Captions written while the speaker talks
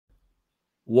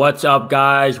What's up,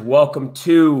 guys? Welcome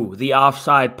to the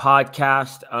Offside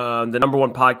Podcast, the number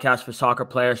one podcast for soccer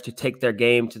players to take their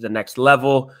game to the next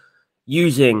level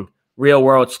using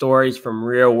real-world stories from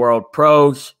real-world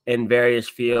pros in various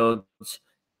fields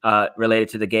related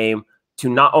to the game to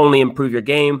not only improve your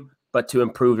game, but to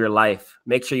improve your life.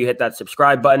 Make sure you hit that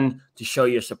subscribe button to show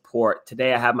your support.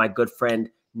 Today, I have my good friend,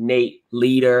 Nate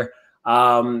Leader.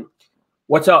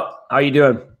 What's up? How are you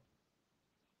doing?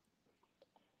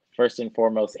 First and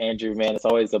foremost, Andrew, man, it's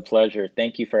always a pleasure.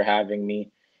 Thank you for having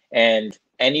me. And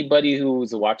anybody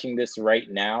who's watching this right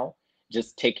now,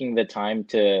 just taking the time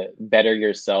to better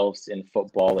yourselves in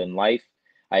football and life,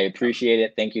 I appreciate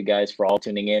it. Thank you guys for all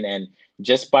tuning in. And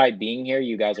just by being here,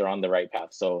 you guys are on the right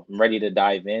path. So I'm ready to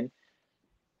dive in.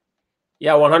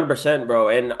 Yeah, 100%, bro.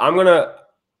 And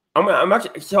I'm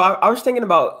actually, so I was thinking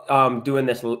about doing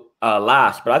this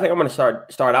last, but I think I'm going to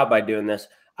start out by doing this.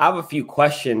 I have a few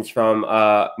questions from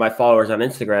my followers on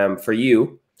Instagram for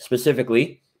you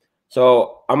specifically.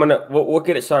 So we'll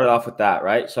get it started off with that,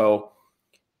 right? So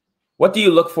what do you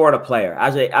look for in a player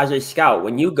as a scout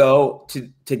when you go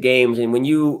to games and when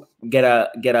you get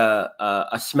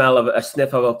a smell of a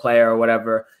sniff of a player or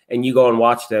whatever, and you go and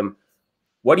watch them?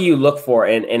 What do you look for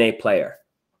in a player?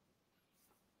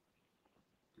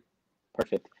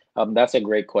 Perfect. That's a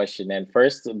great question. And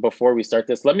first, before we start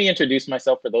this, let me introduce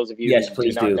myself for those of you who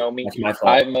do not know me. That's my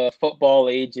fault. I'm a football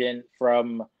agent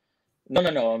from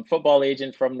I'm a football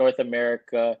agent from North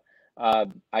America.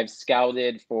 I've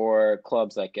scouted for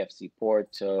clubs like FC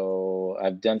Porto.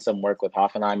 I've done some work with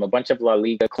Hoffenheim, a bunch of La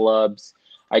Liga clubs.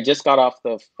 I just got off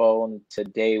the phone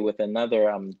today with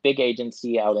another big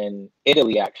agency out in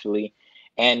Italy, actually,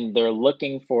 and they're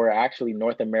looking for actually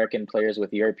North American players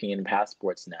with European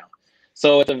passports now.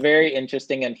 So it's a very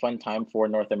interesting and fun time for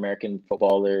North American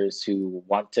footballers who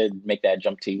want to make that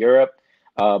jump to Europe.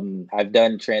 I've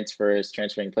done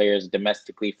transferring players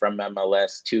domestically from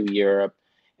MLS to Europe.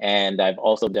 And I've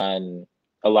also done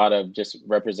a lot of just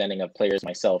representing of players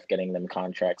myself, getting them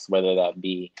contracts, whether that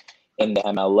be in the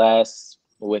MLS,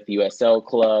 with USL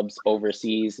clubs,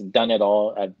 overseas, done it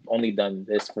all. I've only done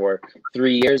this for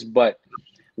 3 years, but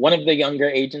one of the younger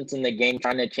agents in the game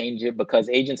trying to change it because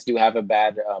agents do have a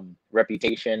bad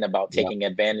reputation about taking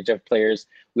advantage of players.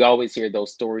 We always hear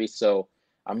those stories. So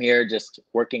I'm here just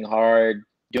working hard,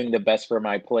 doing the best for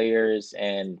my players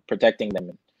and protecting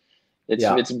them.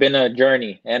 It's been a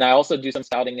journey. And I also do some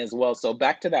scouting as well. So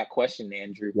back to that question,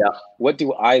 Andrew, what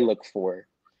do I look for?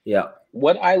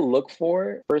 What I look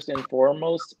for first and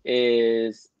foremost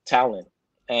is talent.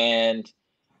 And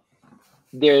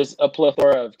there's a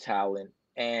plethora of talent.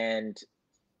 And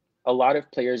a lot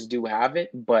of players do have it,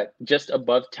 but just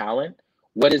above talent,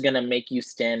 what is going to make you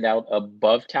stand out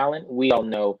above talent? We all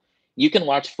know you can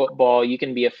watch football, you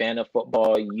can be a fan of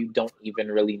football, you don't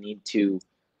even really need to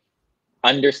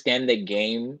understand the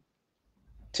game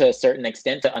to a certain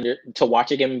extent to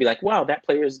watch a game and be like, wow, that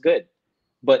player is good.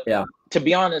 But to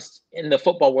be honest, in the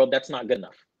football world, that's not good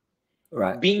enough.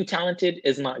 Right. Being talented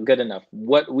is not good enough.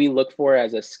 What we look for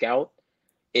as a scout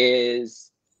is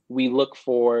we look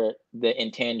for the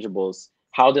intangibles.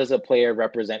 How does a player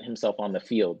represent himself on the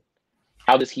field?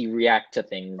 How does he react to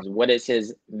things? What is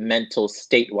his mental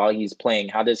state while he's playing?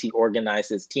 How does he organize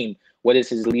his team? What is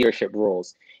his leadership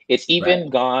roles? It's even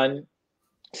gone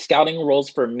scouting roles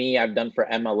for me. I've done for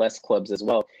MLS clubs as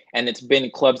well. And it's been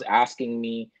clubs asking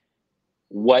me,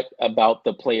 what about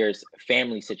the player's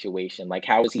family situation? Like,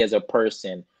 how is he as a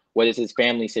person? What is his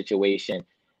family situation?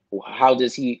 How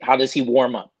does he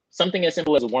warm up? Something as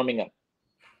simple as warming up,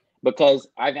 because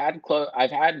I've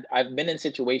been in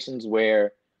situations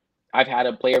where I've had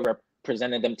a player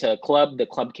represented them to a club. The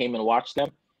club came and watched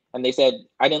them, and they said,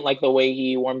 I didn't like the way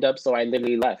he warmed up, so I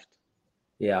literally left.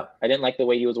 I didn't like the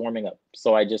way he was warming up,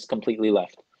 so I just completely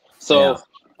left. So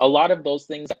a lot of those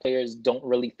things that players don't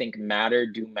really think matter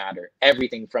do matter.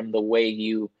 Everything from the way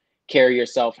you carry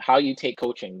yourself, how you take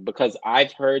coaching, because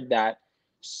I've heard that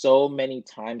so many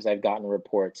times. I've gotten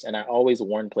reports, and I always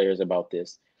warn players about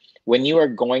this. When you are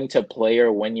going to play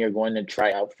or when you're going to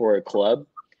try out for a club,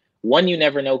 one, you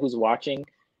never know who's watching.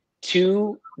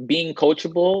 Two, being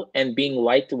coachable and being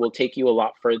liked will take you a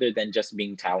lot further than just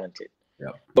being talented.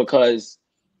 Because,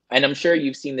 and I'm sure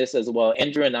you've seen this as well,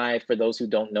 Andrew and I, for those who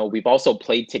don't know, we've also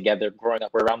played together growing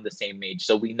up. We're around the same age,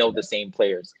 so we know the same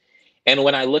players. And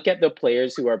when I look at the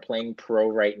players who are playing pro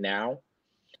right now,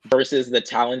 versus the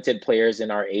talented players in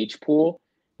our age pool,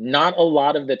 not a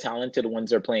lot of the talented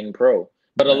ones are playing pro,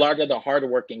 but a lot of the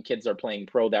hardworking kids are playing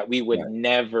pro that we would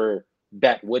never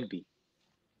bet would be.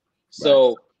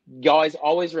 So you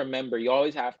always remember, you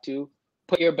always have to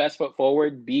put your best foot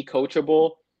forward, be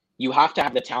coachable. you have to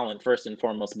have the talent first and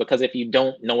foremost, because if you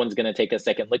don't, no one's going to take a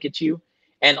second look at you.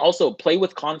 And also play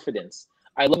with confidence.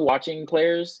 I love watching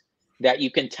players that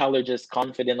you can tell are just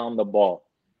confident on the ball,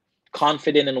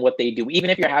 confident in what they do. Even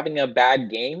if you're having a bad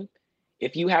game,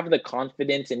 if you have the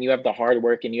confidence and you have the hard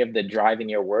work and you have the drive and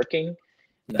you're working,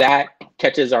 that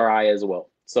catches our eye as well.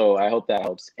 So I hope that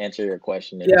helps answer your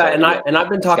question. Yeah, and I've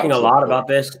been talking a lot about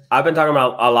this. I've been talking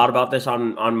about a lot about this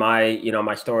on my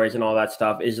my stories and all that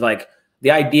stuff. Is like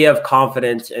the idea of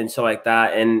confidence and so like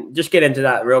that. And just get into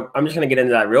that real. I'm just gonna get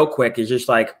into that real quick. Is just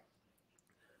like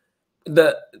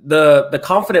the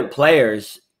confident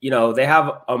players. They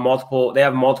have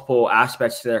multiple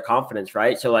aspects to their confidence,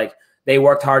 right? So like they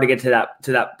worked hard to get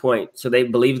to that point, so they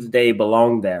believe that they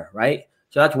belong there, right?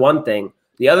 So that's one thing.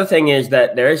 The other thing is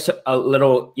that there is a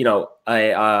little,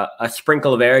 a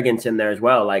sprinkle of arrogance in there as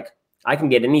well. Like I can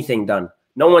get anything done.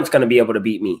 No one's going to be able to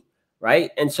beat me, right?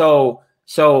 And so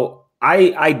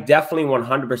I definitely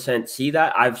 100% see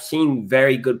that. I've seen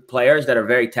very good players that are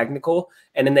very technical,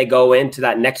 and then they go into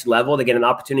that next level. They get an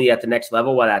opportunity at the next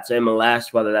level, whether that's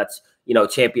MLS, whether that's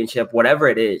championship, whatever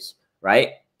it is,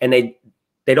 right? And they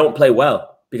don't play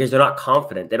well because they're not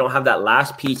confident. They don't have that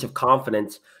last piece of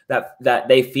confidence that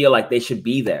they feel like they should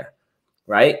be there,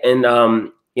 right? And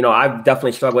I've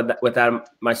definitely struggled with that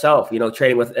myself.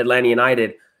 Trading with Atlanta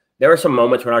United, there were some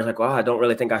moments when I was like, "Wow, I don't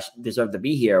really think I deserve to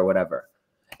be here," or whatever,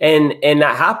 and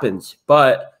that happens.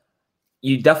 But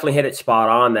you definitely hit it spot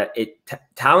on that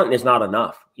talent is not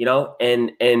enough,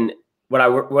 And what I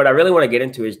really want to get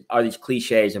into are these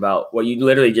cliches about what you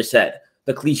literally just said.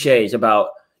 The cliches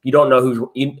about you don't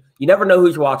know you never know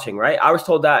who's watching, right? I was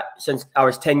told that since I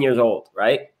was 10 years old,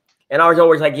 right? And I was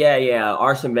always like, yeah,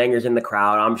 Arsene Wenger's in the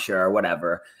crowd, I'm sure,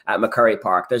 whatever, at McCurry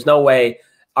Park. There's no way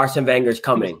Arsene Wenger's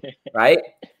coming, right?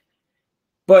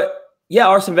 But yeah,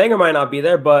 Arsene Wenger might not be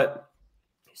there, but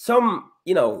some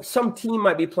team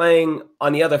might be playing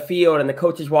on the other field and the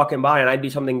coach is walking by and I do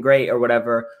something great or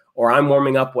whatever, or I'm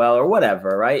warming up well or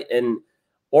whatever, right?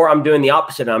 Or I'm doing the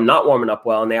opposite and I'm not warming up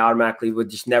well and they automatically would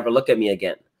just never look at me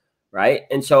again, right?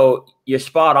 And so you're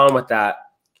spot on with that.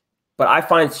 But I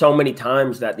find so many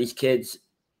times that these kids,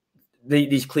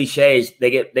 these cliches,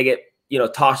 they get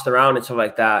tossed around and stuff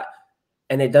like that,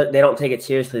 and they don't take it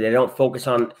seriously. They don't focus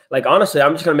on, like, honestly,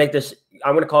 I'm going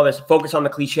to call this focus on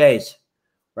the cliches,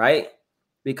 right?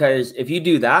 Because if you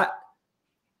do that,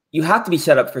 you have to be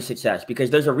set up for success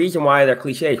because there's a reason why they're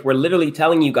cliches. We're literally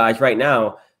telling you guys right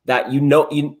now that you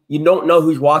don't know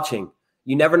who's watching.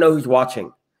 You never know who's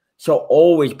watching. So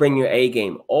always bring your A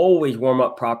game, always warm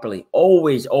up properly,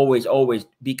 always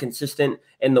be consistent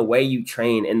in the way you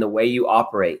train, in the way you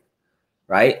operate,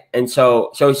 right? And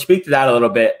so speak to that a little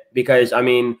bit because, I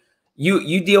mean,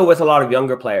 you deal with a lot of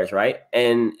younger players, right?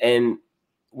 And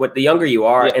what the younger you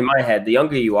are, in my head, the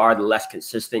younger you are, the less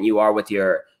consistent you are with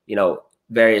your,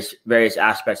 various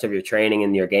aspects of your training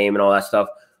and your game and all that stuff.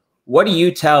 What do you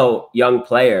tell young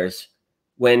players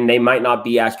when they might not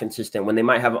be as consistent, when they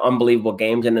might have unbelievable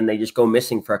games and then they just go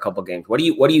missing for a couple games? What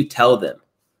do you tell them?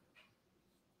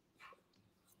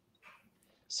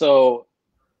 So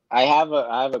I have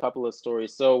a couple of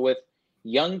stories. So with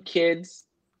young kids,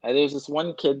 there's this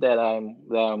one kid that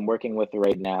I'm working with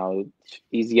right now.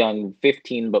 He's young,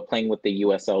 15, but playing with the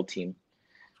USL team.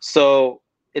 So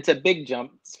it's a big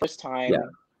jump. It's first time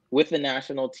with the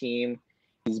national team.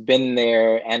 He's been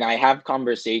there, and I have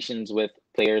conversations with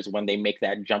players when they make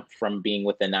that jump from being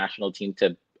with the national team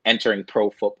to entering pro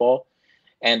football.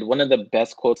 And one of the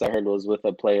best quotes I heard was with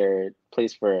a player,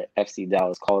 plays for FC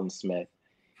Dallas, Colin Smith,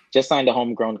 just signed a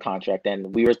homegrown contract.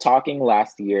 And we were talking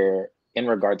last year in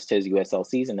regards to his USL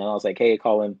season. And I was like, hey,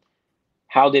 Colin,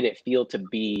 how did it feel to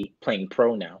be playing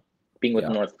pro now, being with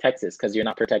North Texas? Because you're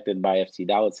not protected by FC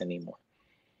Dallas anymore.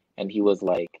 And he was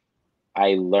like,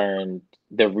 I learned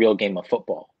the real game of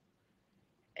football.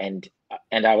 And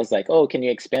I was like, oh, can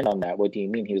you expand on that? What do you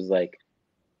mean? He was like,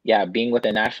 yeah, being with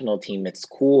the national team, it's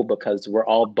cool because we're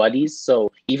all buddies.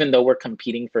 So even though we're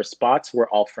competing for spots, we're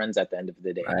all friends at the end of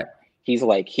the day. Right. He's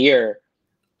like, here,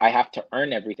 I have to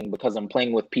earn everything because I'm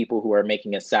playing with people who are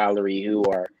making a salary,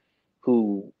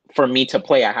 who for me to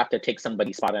play, I have to take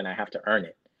somebody's spot and I have to earn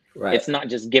it. Right. It's not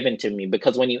just given to me,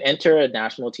 because when you enter a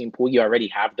national team pool, you already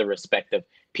have the respect of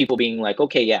people being like,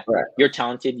 okay, yeah, you're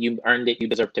talented, you earned it, you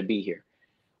deserve to be here.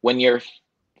 When you're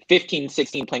 15,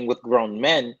 16 playing with grown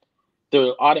men,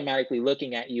 they're automatically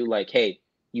looking at you like, hey,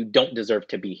 you don't deserve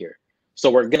to be here. So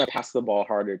we're going to pass the ball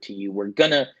harder to you. We're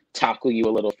going to tackle you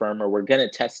a little firmer. We're going to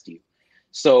test you.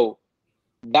 So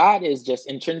that is just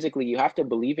intrinsically, you have to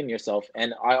believe in yourself.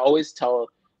 And I always tell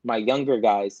my younger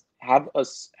guys, have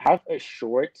a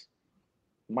short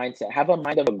mindset, have a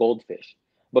mind of a goldfish.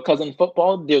 Because in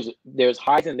football, there's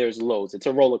highs and there's lows. It's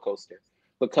a roller coaster.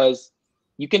 Because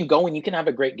you can go and you can have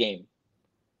a great game,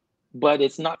 but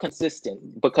it's not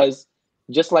consistent. Because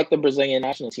just like the Brazilian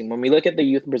national team, when we look at the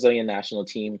youth Brazilian national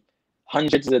team,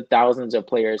 hundreds of thousands of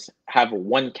players have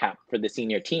one cap for the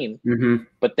senior team.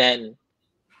 But then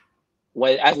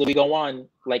as we go on,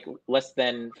 like less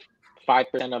than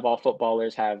 5% of all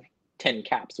footballers have 10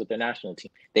 caps with their national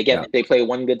team. They play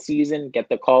one good season, get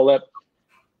the call up,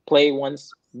 play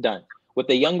once, done. With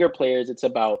the younger players, it's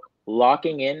about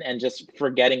locking in and just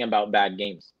forgetting about bad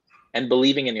games and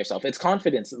believing in yourself. It's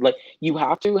confidence. Like, you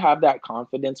have to have that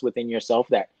confidence within yourself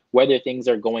that whether things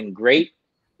are going great,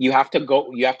 you have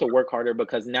to work harder,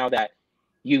 because now that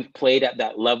you've played at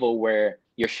that level where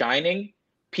you're shining,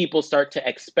 people start to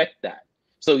expect that.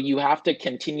 So you have to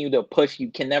continue to push. You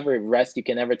can never rest. You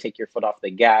can never take your foot off the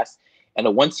gas.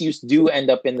 And once you do end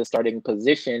up in the starting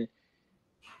position,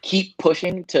 keep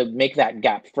pushing to make that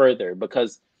gap further,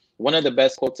 because one of the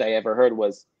best quotes I ever heard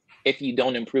was, if you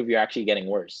don't improve, you're actually getting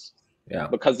worse. Yeah.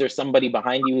 Because there's somebody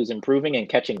behind you who's improving and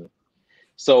catching you.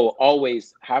 So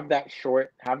always have that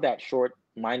short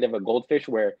mind of a goldfish,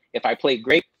 where if I play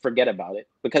great, forget about it,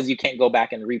 because you can't go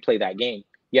back and replay that game.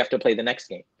 You have to play the next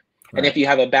game. Right. And if you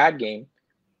have a bad game,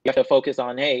 you have to focus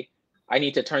on, hey, I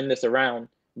need to turn this around,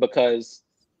 because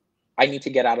I need to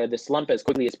get out of this slump as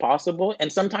quickly as possible.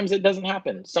 And sometimes it doesn't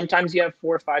happen. Sometimes you have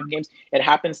 4 or 5 games. It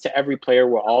happens to every player.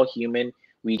 We're all human.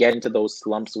 We get into those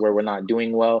slumps where we're not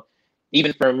doing well.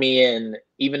 Even for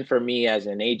me as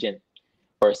an agent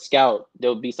or a scout,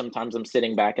 there'll be sometimes I'm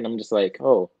sitting back and I'm just like,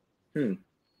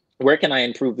 where can I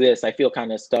improve this? I feel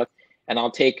kind of stuck. And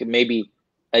I'll take maybe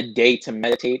a day to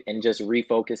meditate and just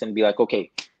refocus and be like,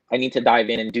 okay, I need to dive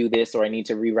in and do this, or I need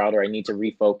to reroute, or I need to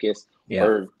refocus,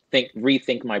 or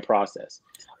rethink my process.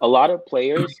 A lot of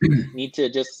players need to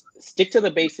just stick to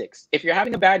the basics. If you're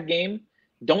having a bad game,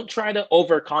 don't try to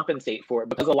overcompensate for it,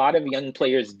 because a lot of young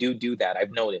players do that.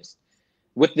 I've noticed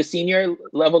with the senior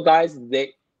level guys,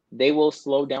 they will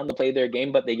slow down to play their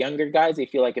game, but the younger guys, they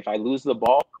feel like, if I lose the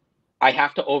ball, I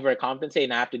have to overcompensate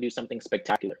and I have to do something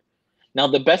spectacular. Now,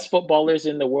 the best footballers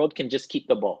in the world can just keep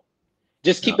the ball.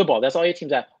 Just keep the ball. That's all your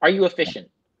team's at. Are you efficient?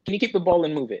 Can you keep the ball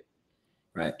and move it?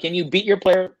 Right. Can you beat your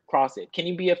player, cross it? Can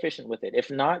you be efficient with it?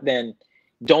 If not, then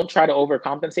don't try to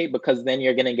overcompensate, because then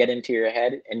you're going to get into your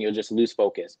head and you'll just lose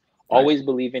focus. Right. Always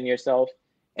believe in yourself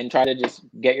and try to just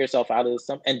get yourself out of the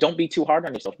slump. And don't be too hard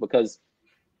on yourself, because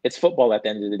it's football at the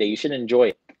end of the day. You should enjoy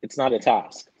it. It's not a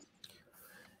task.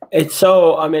 It's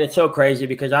so crazy,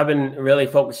 because I've been really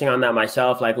focusing on that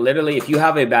myself. Like, literally, if you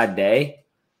have a bad day,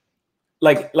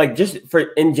 like just for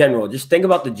in general, just think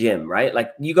about the gym, right?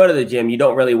 Like, you go to the gym, you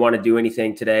don't really want to do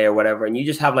anything today or whatever, and you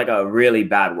just have like a really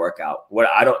bad workout.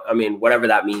 Whatever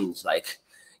that means, like,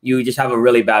 you just have a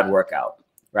really bad workout,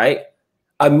 right?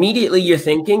 Immediately you're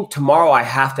thinking, tomorrow I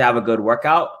have to have a good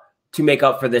workout to make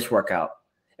up for this workout.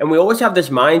 And we always have this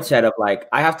mindset of like,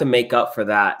 I have to make up for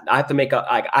that. I have to make up,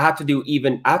 like, I have to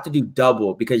do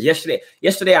double, because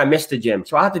yesterday I missed the gym,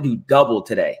 so I have to do double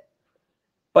today.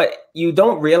 But you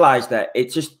don't realize that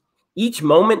it's just, each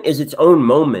moment is its own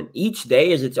moment. Each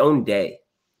day is its own day.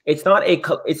 It's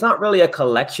not really a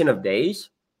collection of days.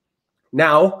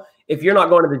 Now, if you're not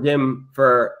going to the gym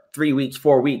for 3 weeks,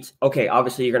 4 weeks, okay,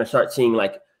 obviously you're going to start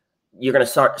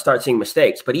seeing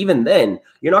mistakes. But even then,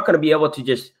 you're not going to be able to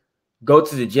just go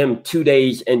to the gym 2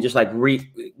 days and just like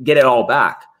get it all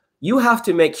back. You have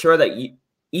to make sure that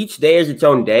each day is its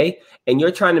own day, and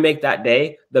you're trying to make that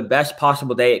day the best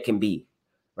possible day it can be.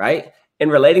 Right.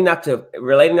 And relating that to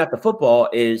football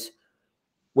is,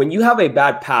 when you have a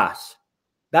bad pass,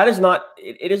 it is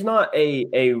not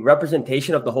a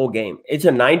representation of the whole game. It's a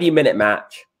 90-minute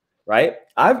match. Right.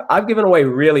 I've given away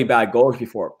really bad goals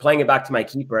before, playing it back to my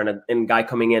keeper and a guy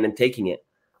coming in and taking it.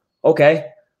 Okay.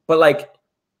 But like,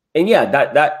 and yeah,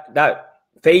 that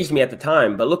fazed me at the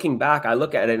time. But looking back, I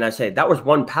look at it and I say, that was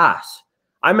one pass.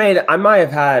 I might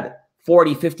have had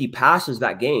 40, 50 passes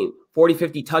that game, 40,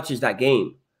 50 touches that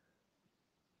game.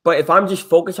 But if I'm just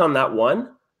focused on that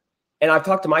one, and I've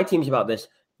talked to my teams about this,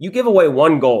 you give away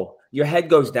one goal, your head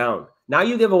goes down. Now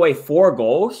you give away 4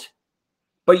 goals,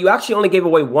 but you actually only gave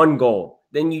away 1 goal.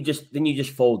 Then you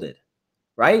just folded,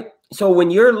 right? So when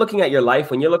you're looking at your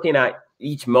life, when you're looking at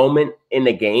each moment in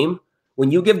the game, when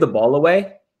you give the ball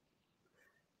away,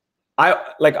 I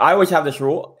always have this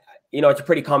rule. You know, it's a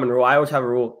pretty common rule. I always have a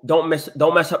rule: don't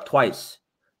mess up twice.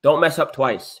 Don't mess up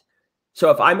twice. So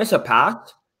if I miss a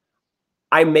pass,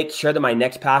 I make sure that my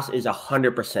next pass is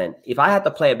 100%. If I have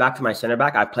to play it back to my center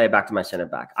back, I play it back to my center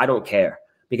back. I don't care,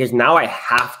 because now I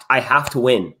have to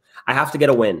win. I have to get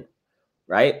a win,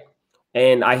 right?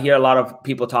 And I hear a lot of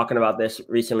people talking about this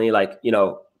recently, like, you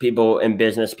know, people in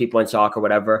business, people in soccer,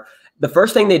 whatever. The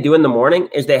first thing they do in the morning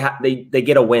is they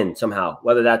get a win somehow,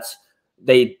 whether that's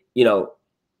they, you know,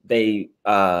 they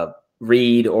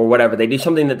read or whatever. They do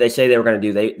something that they say they were going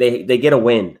to do. They get a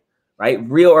win, right?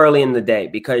 Real early in the day,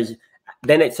 because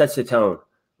then it sets the tone,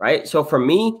 right? So for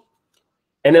me,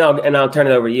 and then I'll turn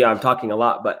it over to you. I'm talking a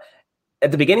lot, but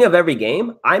at the beginning of every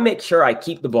game, I make sure I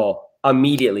keep the ball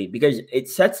immediately because it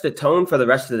sets the tone for the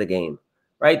rest of the game,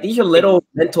 right? These are little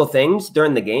mental things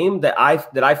during the game that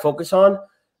I focus on,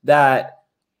 that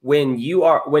when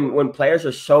players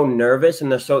are so nervous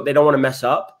and they don't want to mess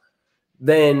up,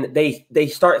 then they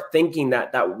start thinking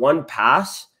that one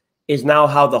pass is now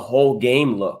how the whole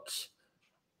game looks.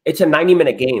 It's a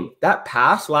 90-minute game. That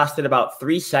pass lasted about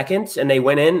 3 seconds, and they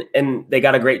went in and they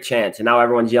got a great chance, and now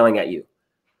everyone's yelling at you.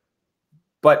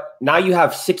 But now you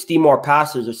have 60 more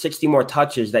passes or 60 more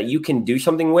touches that you can do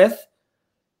something with.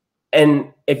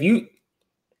 And if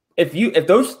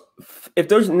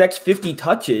those next 50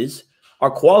 touches are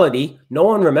quality, no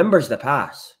one remembers the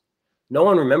pass. No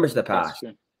one remembers the pass.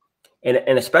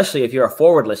 And especially if you're a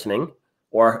forward listening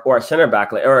or a center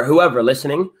back or whoever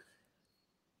listening,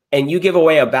 and you give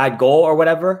away a bad goal or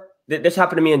whatever. This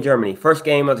happened to me in Germany. First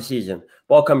game of the season.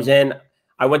 Ball comes in.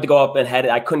 I went to go up and head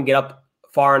it. I couldn't get up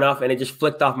far enough, and it just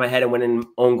flicked off my head and went in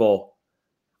own goal.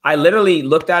 I literally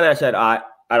looked at it and I said, I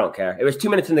don't care. It was 2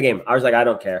 minutes in the game. I was like, I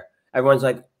don't care. Everyone's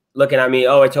like looking at me.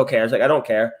 Oh, it's okay. I was like, I don't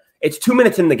care. It's 2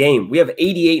 minutes in the game. We have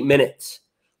 88 minutes.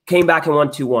 Came back and won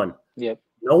 2-1. Yep.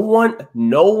 No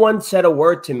one said a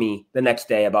word to me the next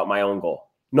day about my own goal.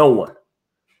 No one.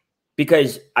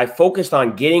 Because I focused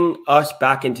on getting us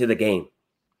back into the game.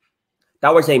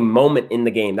 That was a moment in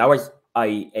the game. That was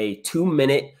a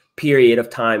 2-minute period of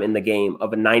time in the game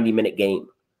of a 90-minute game.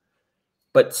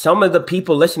 But some of the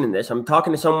people listening to this, I'm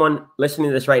talking to someone listening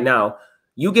to this right now,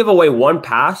 you give away one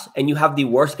pass and you have the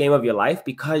worst game of your life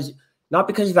not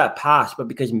because of that pass, but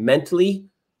because mentally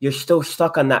you're still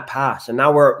stuck on that pass. And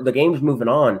now the game's moving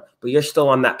on, but you're still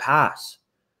on that pass.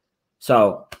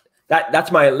 So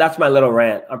that's my little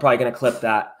rant. I'm probably gonna clip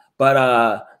that.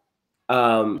 But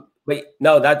no,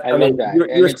 I mean that.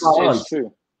 You're spot on. It's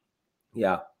true.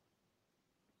 Yeah.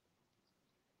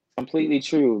 Completely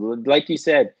true. Like you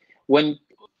said, when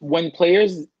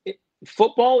players,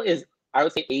 football is, I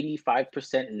would say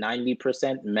 85%,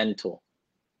 90% mental.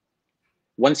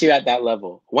 Once you're at that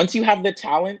level, once you have the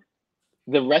talent,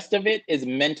 the rest of it is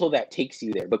mental that takes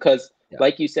you there. Because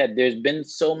like you said, there's been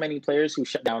so many players who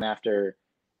shut down after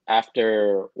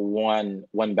one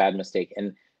bad mistake.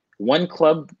 And one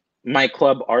club, my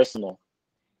club, Arsenal,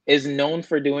 is known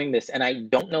for doing this. And I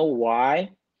don't know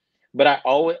why, but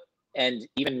and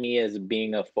even me as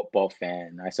being a football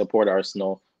fan, I support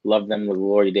Arsenal, love them, the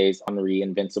glory days, Henry,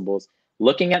 Invincibles.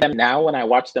 Looking at them now, when I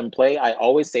watch them play, I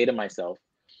always say to myself,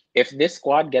 if this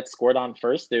squad gets scored on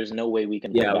first, there's no way we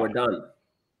can play back. We're done.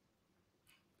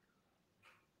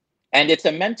 And it's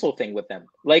a mental thing with them.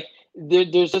 Like,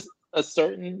 there's just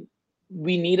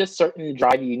we need a certain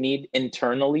drive you need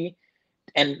internally.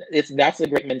 And that's a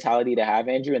great mentality to have,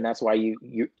 Andrew. And that's why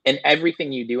you and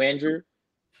everything you do, Andrew,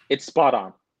 it's spot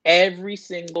on. Every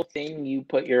single thing you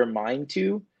put your mind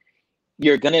to,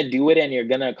 you're going to do it and you're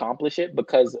going to accomplish it,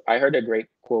 because I heard a great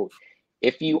quote.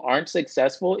 If you aren't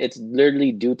successful, it's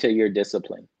literally due to your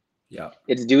discipline. Yeah.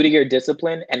 It's due to your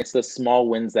discipline, and it's the small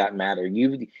wins that matter.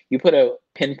 You put a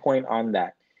pinpoint on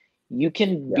that. You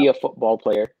can be a football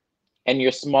player and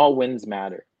your small wins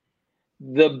matter.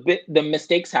 The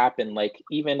mistakes happen. Like,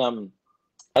 even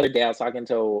other day I was talking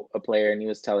to a player and he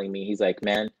was telling me, he's like,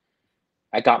 man,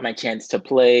 I got my chance to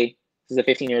play. This is a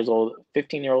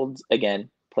 15-year-old again,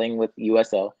 playing with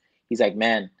USL. He's like,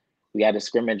 man, we had a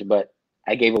scrimmage, but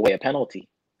I gave away a penalty.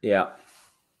 Yeah.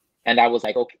 And I was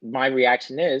like, okay, my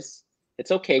reaction is,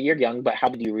 it's okay, you're young, but how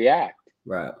did you react?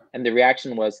 Right. And the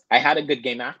reaction was, I had a good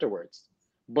game afterwards.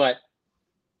 But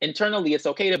internally, it's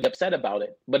okay to be upset about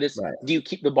it. But do you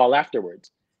keep the ball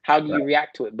afterwards? How do you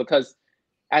react to it? Because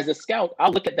as a scout,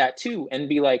 I'll look at that too and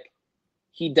be like,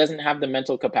 he doesn't have the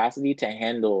mental capacity to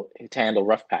handle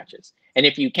rough patches. And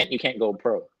if you can't go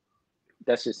pro.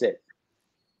 That's just it.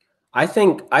 I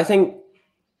think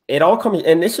it all comes,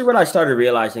 and this is what I started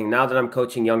realizing now that I'm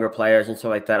coaching younger players and stuff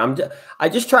like that. I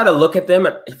just try to look at them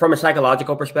from a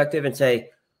psychological perspective and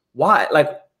say, why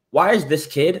is this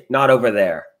kid not over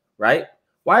there, right?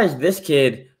 Why is this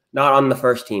kid not on the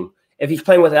first team? If he's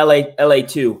playing with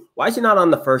LA2, why is he not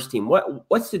on the first team?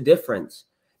 What's the difference?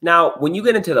 Now, when you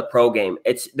get into the pro game,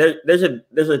 there's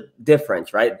a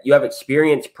difference, right? You have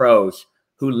experienced pros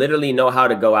who literally know how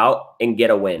to go out and get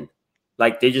a win.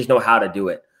 Like, they just know how to do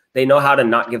it. They know how to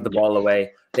not give the ball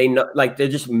away. They know, like, they're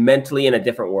just mentally in a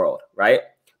different world, right?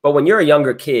 But when you're a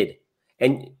younger kid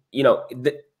and, you know,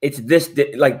 it's this,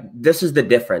 like, this is the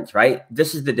difference, right?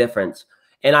 This is the difference.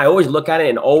 And I always look at it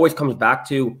and it always comes back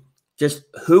to just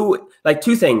who, like,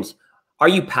 two things. Are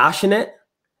you passionate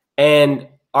and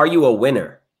are you a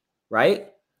winner, right?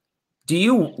 Do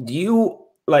you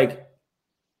like,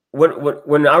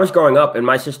 when I was growing up, and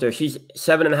my sister, she's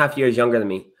 7.5 years younger than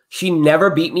me. She never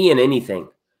beat me in anything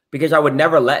because I would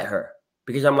never let her,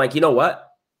 because I'm like, you know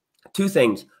what? Two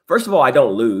things. First of all, I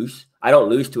don't lose. I don't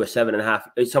lose to someone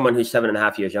who's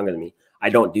 7.5 years younger than me. I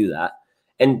don't do that.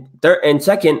 And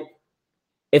second,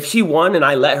 if she won and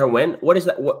I let her win, what is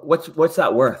that? What's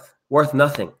that worth? Worth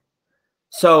nothing.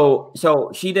 So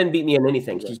she didn't beat me in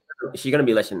anything. She's gonna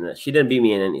be listening to this. She didn't beat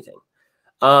me in anything.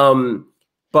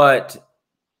 But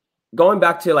going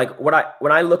back to, like, when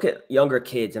I look at younger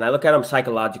kids and I look at them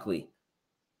psychologically,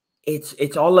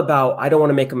 it's all about, I don't want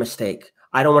to make a mistake.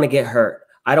 I don't want to get hurt.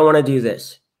 I don't want to do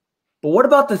this. But what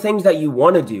about the things that you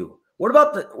want to do? What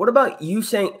about you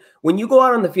saying, when you go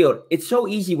out on the field, it's so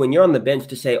easy when you're on the bench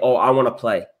to say, oh, I want to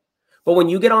play. But when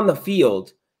you get on the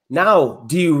field, now,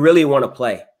 do you really want to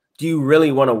play? Do you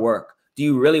really want to work? Do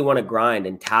you really want to grind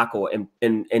and tackle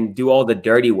and do all the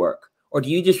dirty work? Or do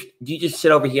you just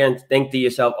sit over here and think to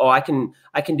yourself, oh, I can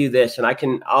do this and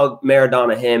I'll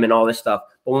Maradona him and all this stuff.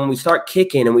 But when we start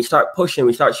kicking and we start pushing,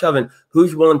 we start shoving,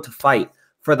 who's willing to fight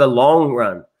for the long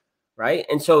run, right?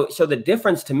 And so the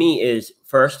difference to me is,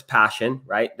 first, passion,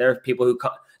 right? There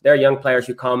are young players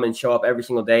who come and show up every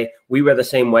single day. We were the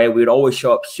same way. We would always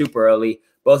show up super early.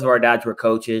 Both of our dads were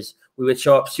coaches. We would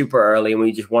show up super early and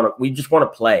we just want to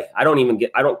play. I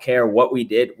don't care what we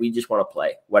did. We just want to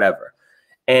play, whatever.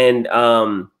 And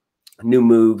new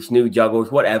moves, new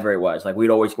juggles, whatever it was. Like, we'd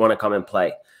always want to come and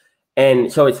play.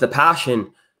 And so it's the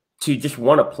passion to just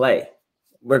want to play,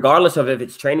 regardless of if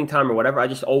it's training time or whatever. I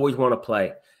just always want to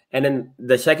play. And then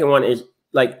the second one is,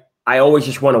 like, I always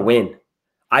just want to win.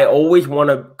 I always want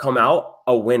to come out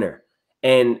a winner.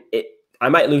 And I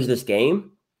might lose this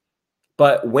game,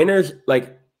 but winners,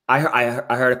 like, I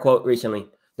heard a quote recently.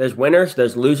 There's winners,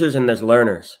 there's losers, and there's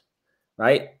learners,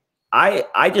 right?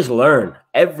 I just learn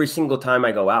every single time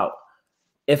I go out.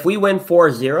 If we win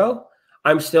 4-0,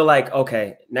 I'm still like,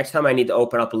 okay, next time I need to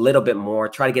open up a little bit more,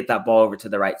 try to get that ball over to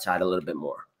the right side a little bit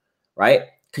more, right?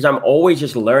 Because I'm always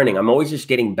just learning. I'm always just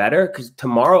getting better, because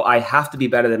tomorrow I have to be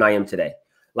better than I am today.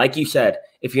 Like you said,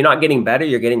 if you're not getting better,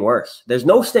 you're getting worse. There's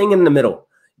no staying in the middle.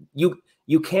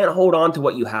 You can't hold on to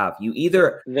what you have. You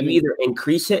either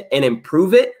increase it and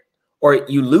improve it, or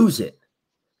you lose it.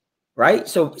 Right?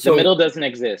 So the middle doesn't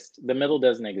exist. The middle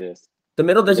doesn't exist. The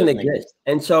middle doesn't exist.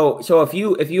 And so if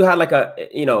you had, like, a,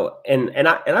 you know, and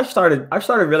I started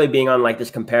really being on, like, this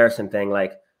comparison thing,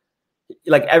 like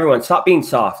everyone, stop being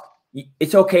soft.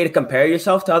 It's okay to compare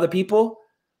yourself to other people,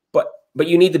 but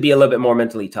you need to be a little bit more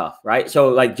mentally tough, right? So,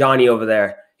 like, Johnny over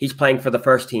there, he's playing for the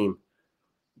first team.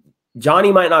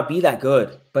 Johnny might not be that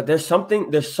good, but there's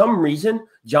some reason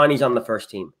Johnny's on the first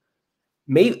team.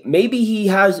 Maybe he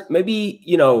has, I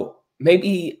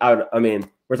mean,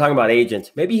 we're talking about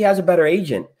agents. Maybe he has a better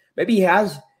agent. Maybe he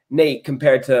has Nate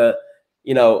compared to,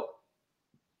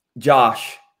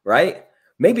 Josh, right?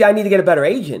 Maybe I need to get a better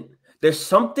agent. There's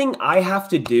something I have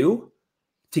to do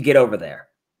to get over there,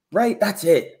 right? That's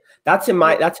it. That's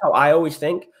how I always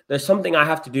think. There's something I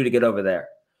have to do to get over there.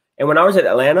 And when I was at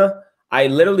Atlanta, I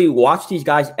literally watched these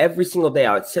guys every single day.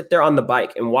 I would sit there on the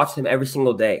bike and watch them every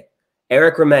single day.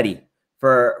 Eric Remetti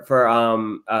for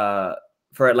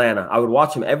Atlanta. I would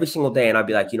watch him every single day, and I'd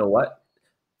be like, you know what?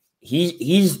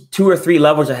 He's 2 or 3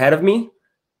 levels ahead of me,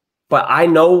 but I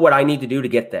know what I need to do to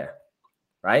get there,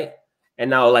 right? And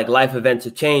now, like, life events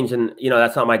have changed, and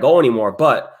that's not my goal anymore.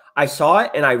 But I saw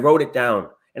it and I wrote it down,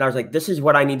 and I was like, this is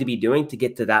what I need to be doing to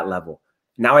get to that level.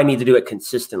 Now I need to do it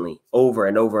consistently, over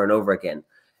and over and over again.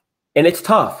 And it's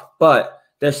tough, but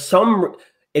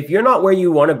if you're not where you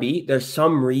want to be, there's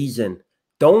some reason.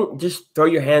 Don't just throw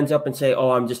your hands up and say,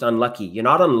 oh, I'm just unlucky. You're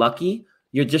not unlucky.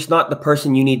 You're just not the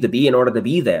person you need to be in order to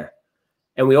be there.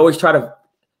 And we always try to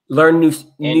learn new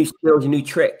skills and new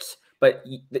tricks, but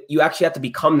you actually have to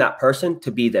become that person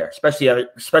to be there, especially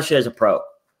as a pro.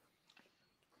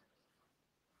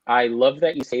 I love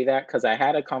that you say that, because I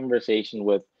have this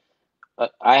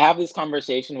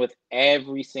conversation with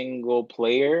every single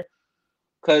player.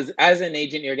 Because as an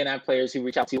agent, you're going to have players who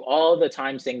reach out to you all the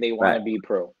time saying they want to be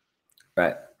pro.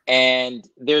 Right. And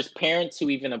there's parents who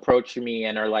even approach me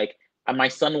and are like, my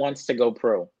son wants to go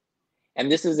pro.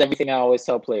 And this is everything I always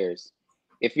tell players.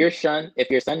 If your son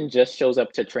just shows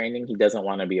up to training, he doesn't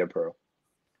want to be a pro.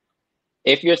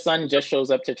 If your son just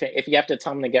shows up to train, if you have to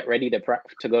tell him to get ready to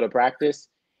go to practice,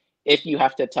 if you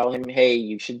have to tell him, hey,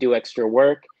 you should do extra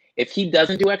work. If he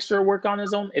doesn't do extra work on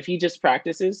his own, if he just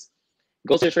practices,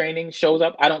 goes to training, shows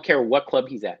up, I don't care what club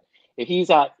he's at. If he's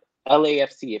at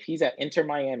LAFC, if he's at Inter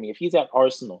Miami, if he's at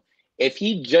Arsenal, if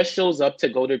he just shows up to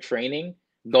go to training,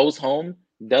 goes home,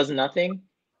 does nothing,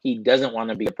 he doesn't want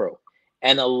to be a pro.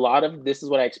 And a lot of this is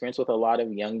what I experienced with a lot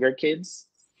of younger kids.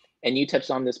 And you touched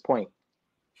on this point.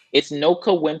 It's no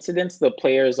coincidence the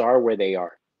players are where they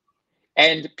are.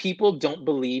 And people don't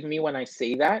believe me when I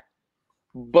say that.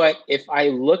 But if I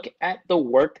look at the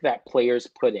work that players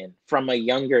put in from a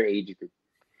younger age group,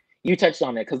 you touched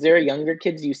on it because there are younger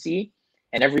kids you see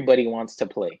and everybody wants to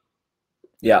play.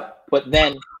 Yeah. But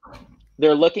then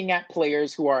they're looking at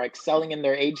players who are excelling in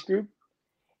their age group.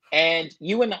 And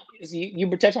you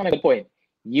touched on a good point.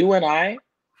 You and I,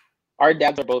 our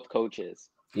dads are both coaches.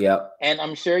 Yeah. And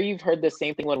I'm sure you've heard the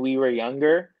same thing when we were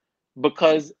younger,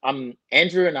 because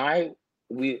Andrew and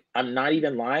I'm not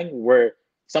even lying, we're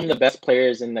some of the best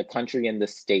players in the country and the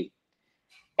state.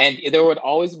 And there would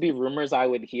always be rumors I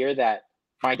would hear that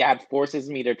my dad forces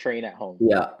me to train at home.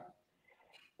 Yeah.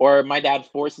 Or my dad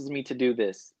forces me to do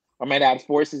this. Or my dad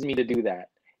forces me to do that.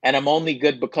 And I'm only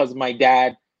good because my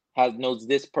dad knows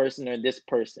this person or this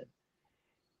person.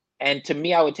 And to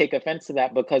me, I would take offense to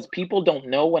that because people don't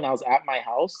know when I was at my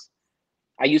house,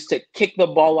 I used to kick the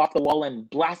ball off the wall and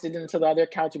blast it into the other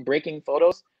couch, breaking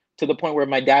photos to the point where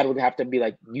my dad would have to be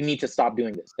like, you need to stop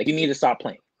doing this. Like, you need to stop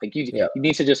playing. Like, you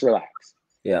need to just relax.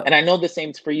 Yeah. And I know the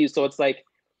same's for you. So it's like,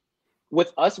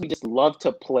 with us, we just love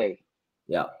to play.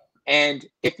 Yeah. And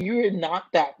if you're not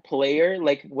that player,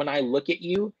 like when I look at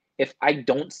you, if I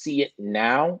don't see it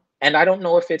now, and I don't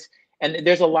know if it's, and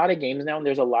there's a lot of games now, and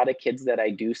there's a lot of kids that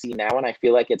I do see now, and I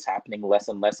feel like it's happening less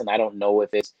and less. And I don't know if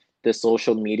it's the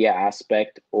social media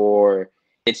aspect or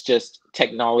it's just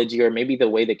technology or maybe the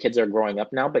way the kids are growing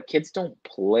up now. But kids don't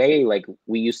play like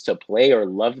we used to play or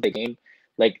love the game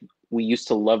like we used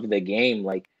to love the game.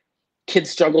 Like,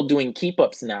 kids struggle doing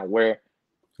keep-ups now, where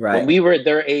when we were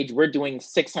their age, we're doing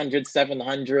 600,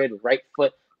 700, right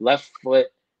foot, left foot,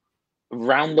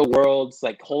 around the worlds,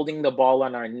 like holding the ball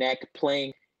on our neck,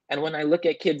 playing. And when I look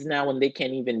at kids now and they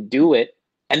can't even do it,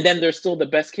 and then they're still the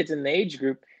best kids in the age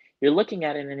group, you're looking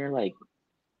at it and you're like,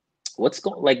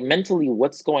 mentally,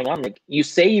 what's going on? Like, you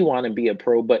say you want to be a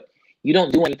pro, but you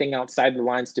don't do anything outside the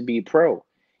lines to be pro.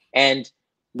 And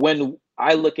when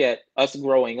I look at us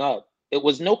growing up, it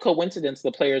was no coincidence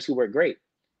the players who were great.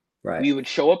 Right. We would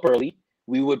show up early.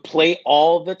 We would play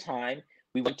all the time.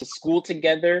 We went to school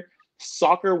together.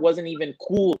 Soccer wasn't even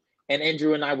cool. And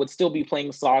Andrew and I would still be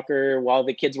playing soccer while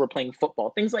the kids were playing football.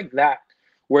 Things like that,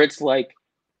 where it's like,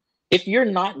 if you're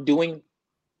not doing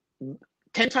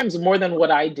 10 times more than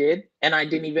what I did, and I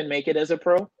didn't even make it as a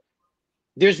pro,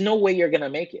 there's no way you're going to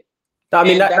make it. I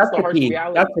mean, that's the harsh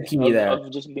reality that's the key there.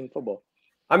 Of just being football.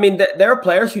 I mean, there are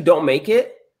players who don't make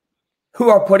it who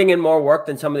are putting in more work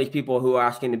than some of these people who are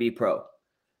asking to be pro.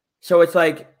 So it's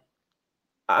like,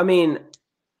 I mean,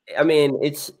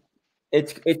 it's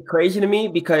crazy to me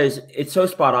because it's so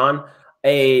spot on.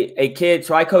 A kid,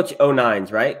 so I coach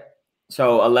 09s, right?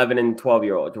 So 11 and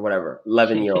 12-year-olds or whatever,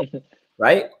 11-year-olds,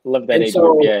 right? Love that age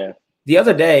group, yeah. The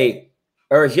other day,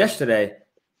 or yesterday,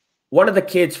 one of the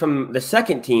kids from the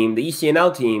second team, the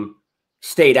ECNL team,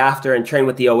 stayed after and trained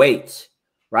with the 08s,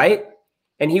 right?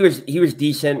 And he was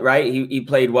decent, right? He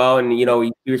played well, and he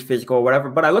was physical or whatever.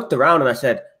 But I looked around and I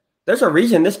said, "There's a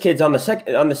reason this kid's on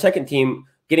the second team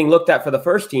getting looked at for the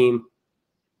first team,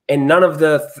 and none of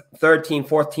the third team,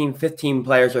 fourth team, fifth team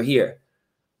players are here."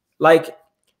 Like,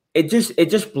 it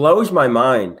just blows my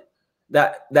mind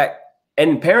that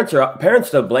and parents are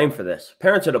to blame for this.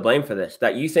 Parents are to blame for this.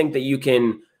 That you think that you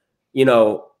can,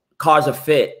 cause a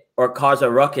fit or cause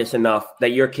a ruckus enough that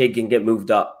your kid can get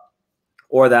moved up,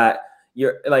 or that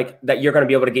you're going to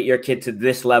be able to get your kid to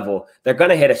this level. They're going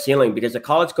to hit a ceiling because the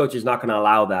college coach is not going to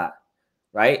allow that,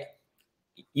 right?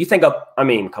 You think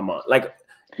come on, like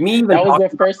me. Even that was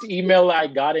the first email I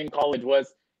got in college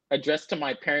was addressed to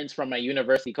my parents from my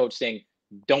university coach saying,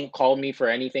 "Don't call me for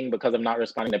anything because I'm not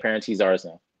responding to parents. He's ours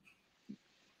now."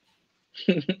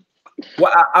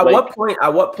 Well,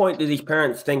 at what point do these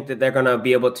parents think that they're going to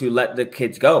be able to let the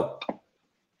kids go?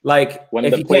 Like, when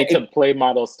the play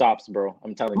model stops, bro,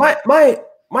 I'm telling you.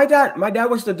 My dad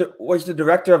was the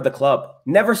director of the club.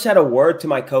 Never said a word to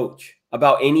my coach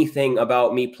about anything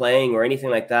about me playing or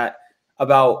anything like that.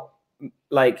 About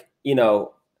playing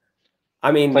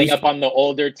up on the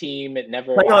older team. It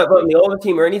never playing up on the older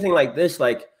team or anything like this.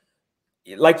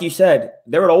 Like you said,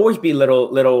 there would always be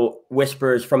little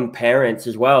whispers from parents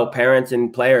as well, parents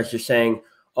and players just saying,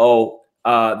 "Oh,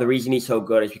 the reason he's so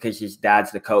good is because his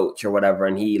dad's the coach or whatever.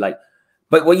 And he like,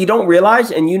 but what you don't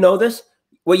realize, and you know this,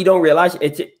 what you don't realize,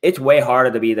 it's way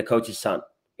harder to be the coach's son.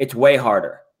 It's way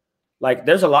harder. Like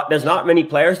there's not many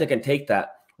players that can take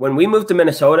that. When we moved to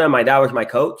Minnesota and my dad was my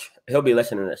coach, he'll be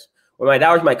listening to this. When my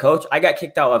dad was my coach, I got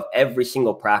kicked out of every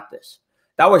single practice.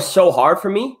 That was so hard for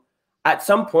me. At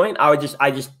some point, I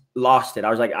just lost it.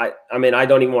 I was like, I mean, I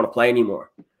don't even want to play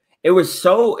anymore. It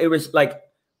was like,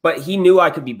 but he knew I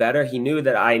could be better. He knew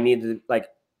that I needed, like,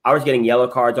 I was getting yellow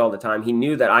cards all the time. He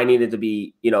knew that I needed to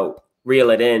be, reel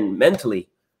it in mentally.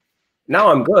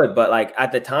 Now I'm good, but like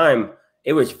at the time,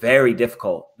 it was very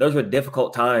difficult. Those were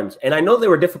difficult times. And I know they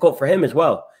were difficult for him as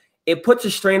well. It puts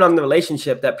a strain on the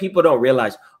relationship that people don't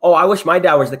realize. Oh, I wish my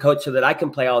dad was the coach so that I can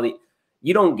play all the.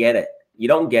 You don't get it. You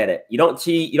don't get it. You don't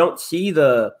see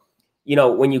the,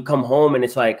 when you come home and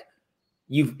it's like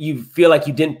you feel like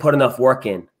you didn't put enough work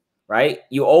in, right?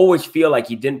 You always feel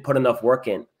like you didn't put enough work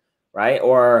in, right?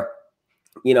 Or,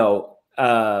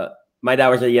 my dad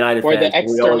was a United fan. Or the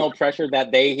external pressure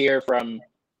that they hear from.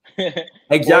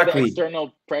 Exactly. Or the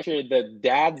external pressure the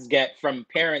dads get from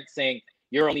parents saying,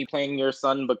 you're only playing your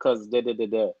son because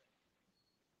da-da-da-da.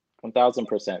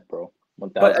 1,000%, bro.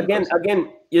 1,000%. But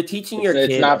again, you're teaching your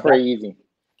kids. It's not very easy.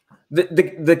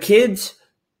 The kids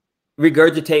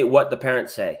regurgitate what the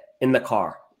parents say in the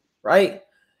car, right?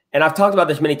 And I've talked about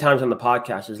this many times on the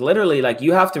podcast. Is literally like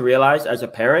you have to realize as a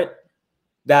parent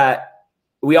that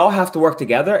we all have to work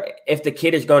together if the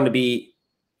kid is going to be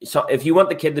 – so if you want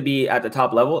the kid to be at the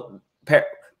top level,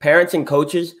 parents and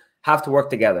coaches have to work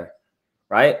together,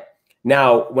 right?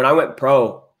 Now, when I went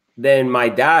pro, then my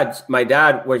dad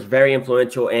was very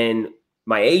influential in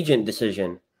my agent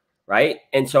decision, right?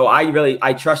 And so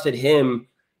I trusted him.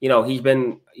 He's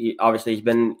been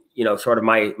sort of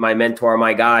my mentor,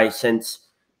 my guy since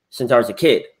I was a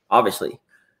kid, obviously.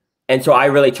 And so I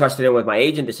really trusted him with my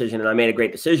agent decision, and I made a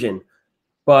great decision.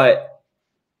 But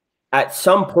at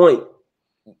some point,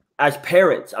 as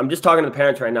parents, I'm just talking to the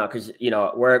parents right now because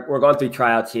we're going through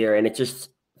tryouts here, and it's just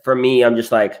for me, I'm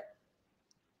just like,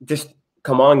 just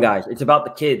come on, guys. It's about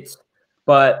the kids,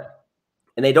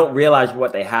 and they don't realize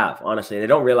what they have. Honestly, they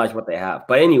don't realize what they have.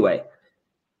 But anyway,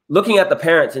 looking at the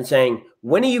parents and saying,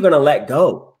 when are you going to let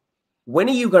go? When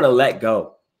are you going to let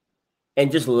go?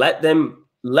 And just let them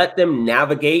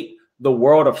navigate the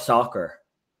world of soccer,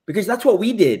 because that's what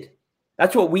we did.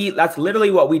 That's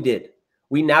literally what we did.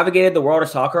 We navigated the world of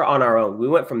soccer on our own. We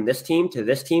went from this team to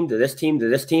this team to this team to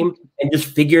this team and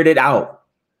just figured it out.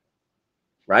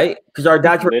 Right? Because our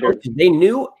dads were coaches. They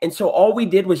knew. And so all we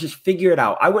did was just figure it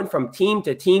out. I went from team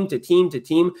to team to team to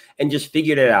team and just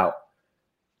figured it out.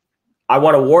 I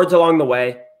won awards along the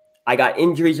way. I got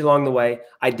injuries along the way.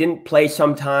 I didn't play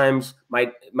sometimes.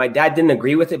 My dad didn't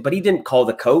agree with it, but he didn't call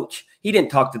the coach. He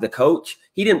didn't talk to the coach.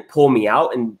 He didn't pull me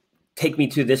out and take me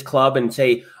to this club and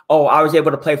say, oh, I was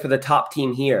able to play for the top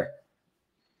team here.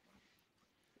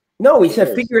 No, he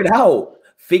said, figure it out.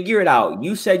 Figure it out.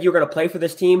 You said you're going to play for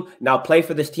this team. Now play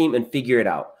for this team and figure it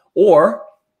out. Or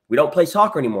we don't play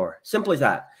soccer anymore. Simple as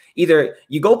that. Either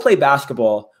you go play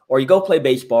basketball or you go play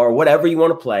baseball or whatever you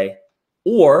want to play,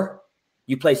 or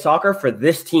you play soccer for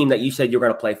this team that you said you're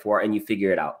going to play for and you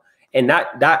figure it out. And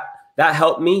that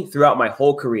helped me throughout my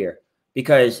whole career,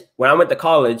 because when I went to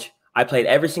college, I played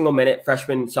every single minute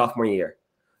freshman, sophomore year.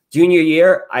 Junior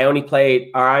year, I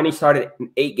only started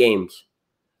 8 games.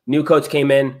 New coach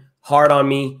came in, hard on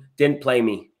me, didn't play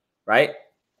me, right?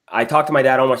 I talked to my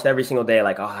dad almost every single day,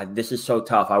 like, oh, this is so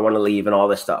tough. I want to leave and all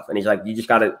this stuff. And he's like, you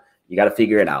got to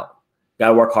figure it out. You got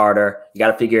to work harder. You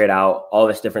got to figure it out, all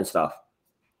this different stuff.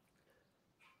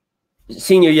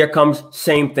 Senior year comes,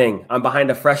 same thing. I'm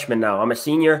behind a freshman now. I'm a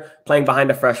senior playing behind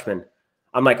a freshman.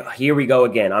 I'm like, here we go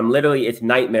again. It's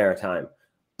nightmare time.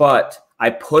 But I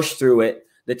pushed through it.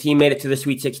 The team made it to the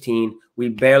Sweet 16. We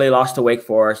barely lost to Wake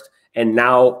Forest. And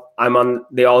now I'm on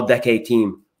the all-decade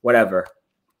team, whatever,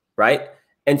 right?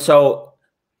 And so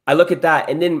I look at that.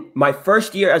 And then my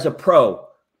first year as a pro,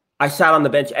 I sat on the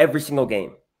bench every single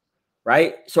game,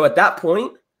 right? So at that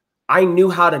point, I knew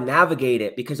how to navigate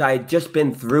it because I had just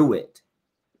been through it.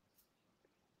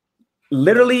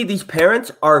 Literally, these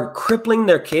parents are crippling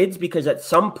their kids because at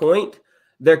some point,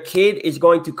 their kid is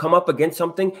going to come up against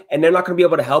something and they're not going to be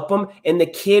able to help them, and the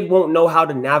kid won't know how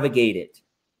to navigate it.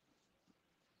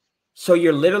 So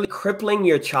you're literally crippling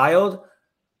your child.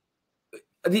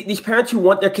 These parents who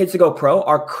want their kids to go pro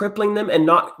are crippling them, and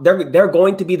they're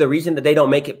going to be the reason that they don't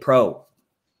make it pro.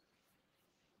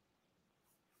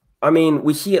 I mean,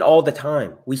 we see it all the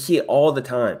time.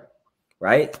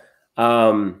 Right?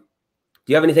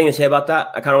 Do you have anything to say about that?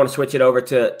 I kind of want to switch it over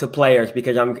to players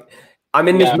because I'm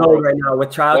in this mode right now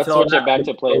with tryouts Let's and all switch that. it back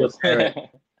to players.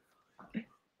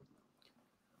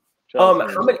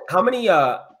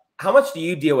 How much do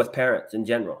you deal with parents in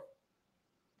general?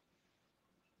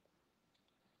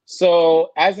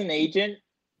 So as an agent,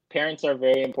 parents are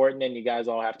very important, and you guys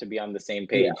all have to be on the same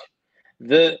page.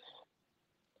 Yeah.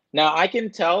 Now I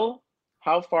can tell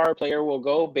how far a player will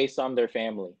go based on their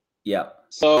family. Yeah.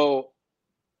 So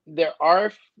there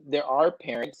are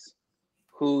parents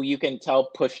who you can tell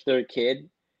push their kid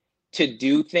to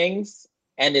do things,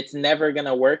 and it's never going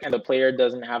to work, and the player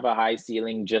doesn't have a high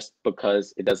ceiling just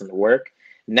because it doesn't work.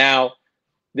 Now,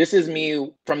 this is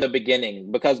me from the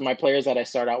beginning, because my players that I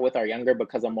start out with are younger,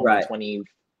 because I'm only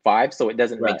 25, so it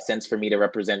doesn't make sense for me to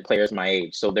represent players my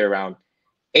age. So they're around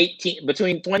 18,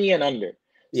 between 20 and under.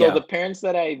 So the parents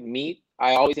that I meet,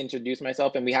 I always introduce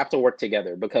myself, and we have to work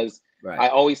together, because I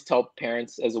always tell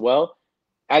parents as well,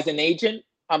 as an agent,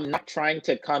 I'm not trying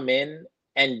to come in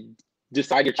and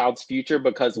decide your child's future,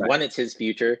 because one, it's his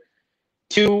future.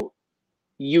 Two,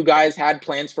 you guys had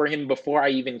plans for him before I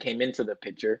even came into the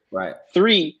picture.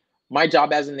 Three, my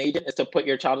job as an agent is to put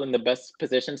your child in the best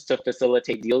positions to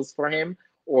facilitate deals for him,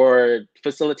 or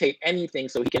facilitate anything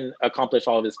so he can accomplish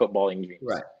all of his footballing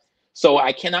dreams. So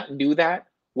I cannot do that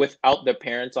without the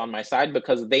parents on my side,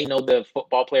 because they know the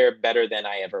football player better than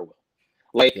I ever will.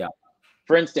 Like,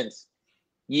 for instance,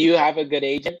 you have a good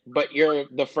agent, but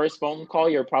the first phone call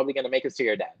you're probably going to make is to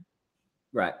your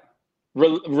dad.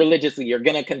 Religiously, you're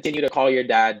going to continue to call your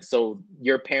dad. So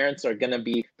your parents are going to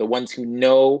be the ones who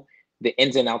know the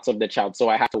ins and outs of the child. So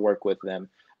I have to work with them.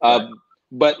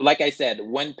 But like I said,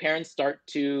 when parents start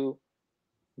to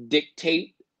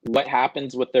dictate what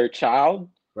happens with their child,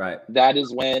 that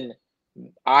is when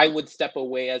I would step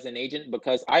away as an agent,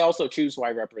 because I also choose who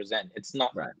I represent. It's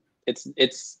not, it's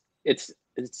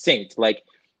synced. Like,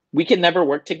 we can never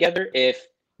work together if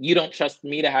you don't trust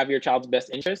me to have your child's best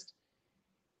interest,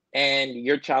 and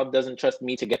your child doesn't trust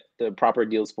me to get the proper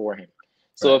deals for him.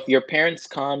 So if your parents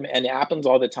come, and it happens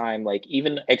all the time, like,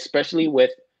 even especially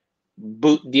with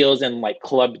boot deals and like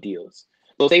club deals.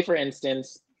 So say, for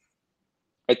instance,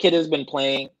 a kid has been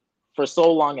playing for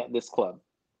so long at this club,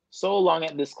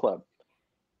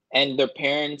 and their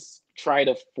parents try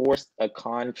to force a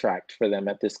contract for them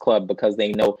at this club, because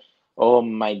they know, oh,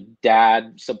 my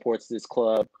dad supports this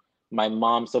club, my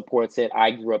mom supports it,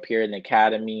 I grew up here in the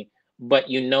academy, but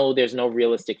there's no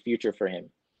realistic future for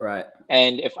him.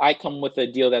 And if I come with a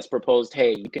deal that's proposed,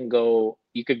 hey, you could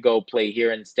go play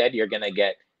here instead, you're going to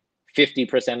get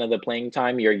 50% of the playing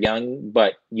time, you're young,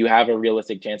 but you have a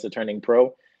realistic chance of turning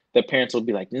pro, the parents will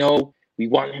be like, no, we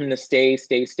want him to stay.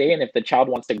 And if the child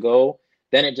wants to go,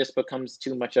 then it just becomes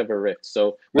too much of a rift.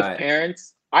 So with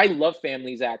parents, I love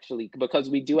families, actually, because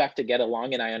we do have to get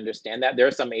along, and I understand that. There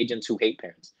are some agents who hate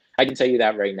parents. I can tell you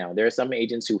that right now. There are some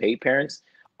agents who hate parents.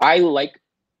 I like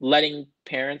letting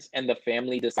parents and the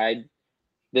family decide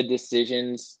the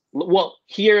decisions. Well,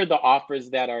 hear the offers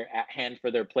that are at hand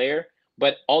for their player,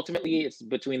 but ultimately it's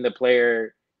between the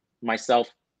player, myself,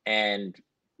 and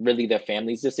really the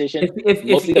family's decision.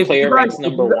 Mostly the player ranks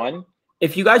number one.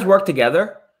 If you guys work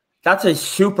together, that's a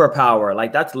superpower.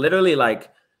 Like, that's literally like,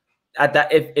 at that,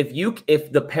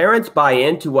 if the parents buy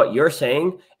into what you're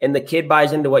saying and the kid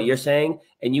buys into what you're saying,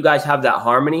 and you guys have that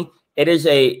harmony, it is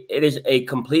a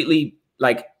completely,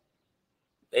 like,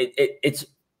 it's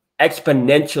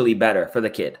exponentially better for the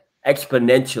kid,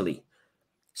 exponentially.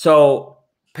 So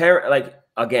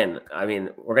again, I mean,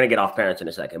 we're going to get off parents in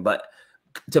a second, but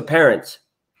to parents,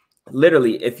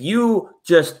 literally, if you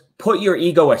just put your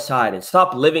ego aside and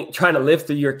stop trying to live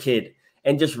through your kid,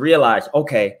 and just realize,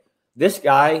 okay, this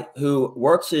guy who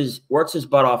works his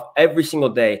butt off every single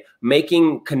day,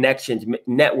 making connections,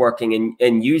 networking,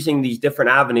 and using these different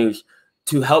avenues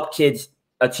to help kids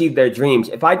achieve their dreams.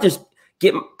 If I just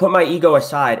put my ego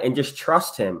aside and just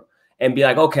trust him and be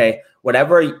like, okay,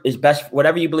 whatever is best,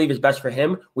 whatever you believe is best for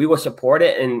him, we will support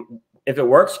it. And if it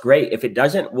works, great. If it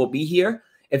doesn't, we'll be here.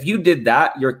 If you did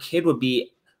that, your kid would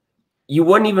be, you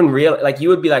wouldn't even you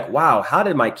would be like, wow, how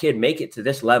did my kid make it to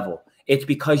this level? It's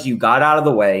because you got out of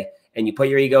the way and you put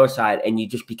your ego aside and you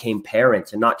just became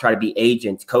parents, and not try to be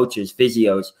agents, coaches,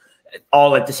 physios,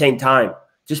 all at the same time.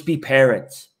 Just be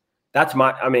parents. That's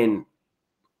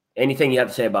anything you have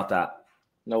to say about that?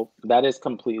 Nope, that is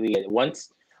completely it.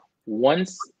 Once,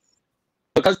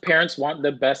 because parents want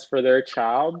the best for their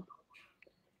child,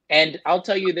 and I'll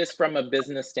tell you this from a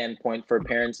business standpoint for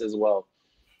parents as well.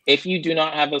 If you do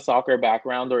not have a soccer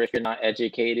background, or if you're not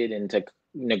educated into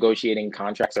negotiating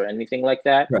contracts or anything like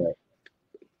that,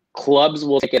 clubs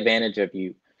will take advantage of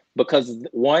you, because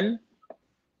one,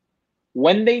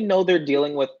 when they know they're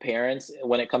dealing with parents,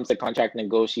 when it comes to contract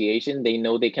negotiation, they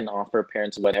know they can offer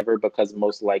parents whatever, because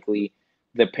most likely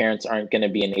the parents aren't going to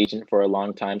be an agent for a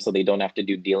long time, so they don't have to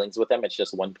do dealings with them. It's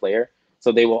just one player.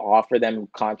 So they will offer them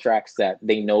contracts that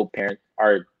they know parents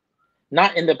are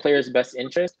not in the player's best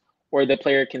interest, or the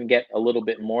player can get a little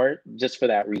bit more just for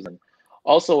that reason.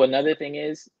 Also, another thing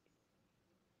is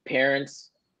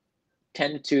parents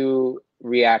tend to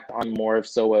react on more of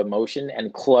so emotion,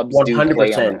 and clubs do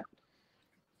play on 100%. that.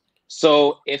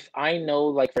 So if I know,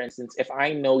 like, for instance, if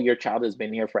I know your child has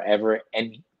been here forever,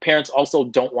 and parents also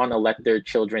don't want to let their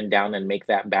children down and make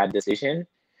that bad decision,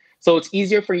 so it's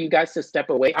easier for you guys to step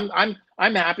away.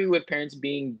 I'm happy with parents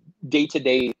being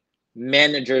day-to-day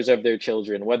managers of their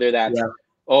children, whether that's, Yeah.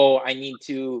 oh, I need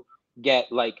to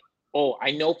get, like, oh,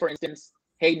 I know, for instance,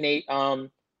 hey Nate,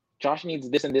 Josh needs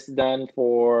this and this done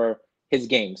for his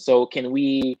game. So can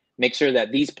we make sure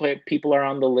that these people are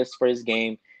on the list for his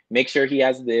game? Make sure he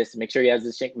has this, make sure he has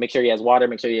this, make sure he has water,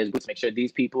 make sure he has boots, make sure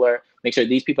these people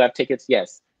have tickets.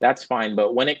 Yes, that's fine.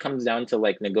 But when it comes down to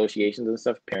like negotiations and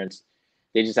stuff, parents,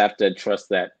 they just have to trust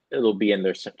that it'll be in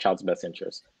their child's best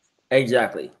interest.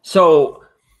 Exactly. So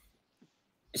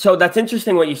that's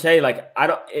interesting what you say. Like,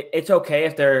 it's okay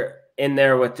if they're in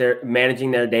there with their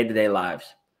managing their day-to-day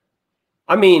lives.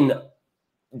 I mean,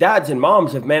 dads and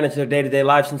moms have managed their day-to-day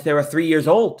lives since they were 3 years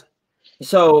old.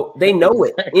 So they know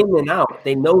it in and out.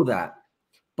 They know that.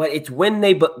 But it's when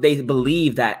they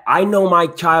believe that I know my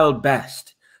child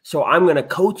best. So I'm going to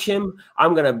coach him.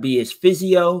 I'm going to be his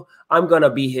physio. I'm going to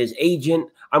be his agent.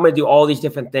 I'm going to do all these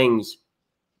different things.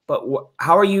 But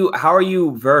how are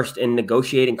you versed in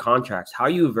negotiating contracts? How are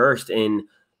you versed in,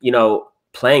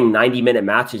 playing 90-minute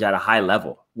matches at a high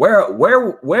level?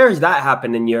 Where has that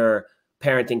happened in your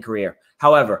parenting career?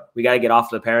 However, we got to get off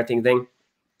the parenting thing.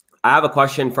 I have a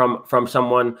question from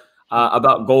someone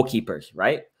about goalkeepers,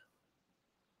 right?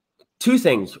 Two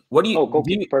things. What do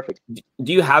you perfect.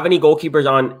 Do you have any goalkeepers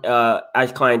on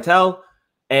as clientele,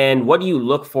 and what do you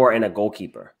look for in a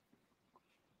goalkeeper?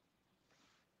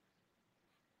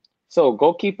 So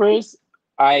goalkeepers,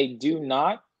 I do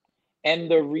not,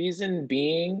 and the reason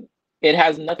being, it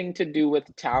has nothing to do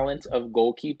with talent of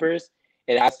goalkeepers.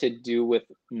 It has to do with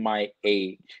my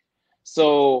age.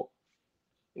 So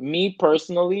me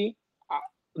personally,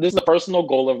 this is a personal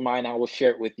goal of mine. I will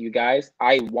share it with you guys.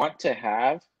 I want to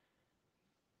have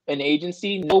an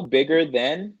agency no bigger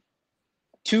than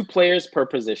 2 players per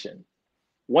position.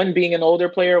 One being an older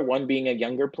player, one being a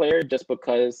younger player, just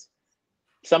because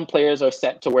some players are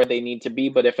set to where they need to be.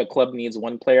 But if a club needs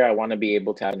one player, I want to be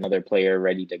able to have another player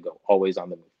ready to go, always on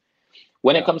the move.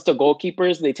 When it comes to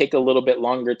goalkeepers, they take a little bit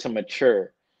longer to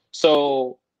mature.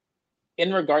 So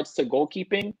in regards to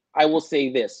goalkeeping, I will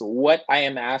say this. What I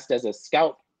am asked as a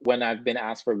scout when I've been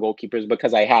asked for goalkeepers,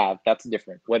 because I have, that's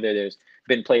different, whether there's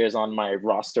been players on my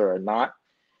roster or not.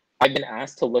 I've been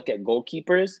asked to look at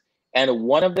goalkeepers. And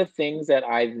one of the things that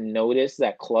I've noticed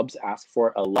that clubs ask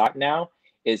for a lot now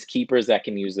is keepers that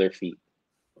can use their feet.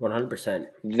 100%.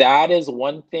 That is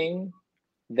one thing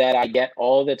that I get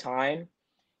all the time.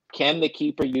 Can the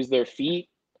keeper use their feet?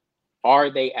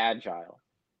 Are they agile?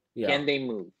 Yeah. Can they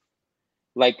move?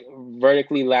 Like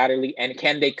vertically, laterally, and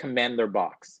can they command their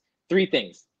box? 3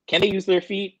 things. Can they use their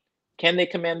feet? Can they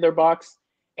command their box?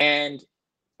 And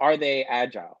are they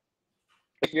agile?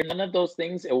 If you're none of those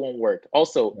things, it won't work.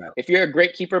 Also, if you're a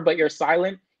great keeper but you're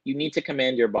silent, you need to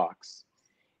command your box.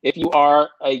 If you are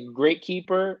a great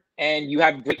keeper and you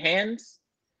have great hands,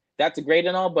 that's great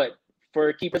and all, but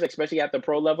for keepers, especially at the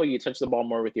pro level, you touch the ball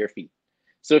more with your feet.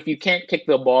 So if you can't kick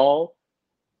the ball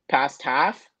past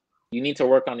half, you need to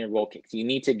work on your goal kicks. You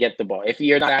need to get the ball. If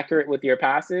you're not accurate with your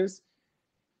passes,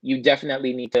 you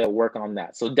definitely need to work on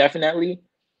that. So definitely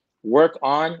work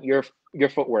on your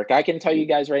footwork. I can tell you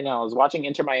guys right now, I was watching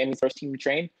Inter Miami's first team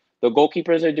train. The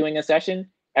goalkeepers are doing a session.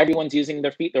 Everyone's using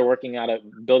their feet. They're working out of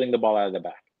building the ball out of the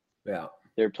back. Yeah.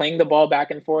 They're playing the ball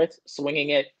back and forth, swinging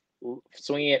it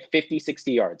 50,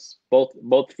 60 yards,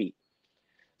 both feet.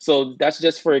 So that's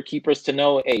just for keepers to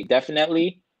know, hey,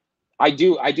 definitely. I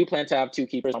do plan to have 2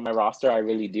 keepers on my roster. I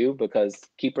really do, because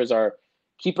keepers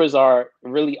are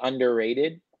really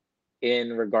underrated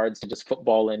in regards to just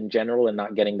football in general and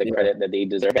not getting the credit that they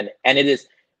deserve. And it is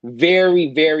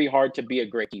very, very hard to be a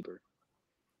great keeper.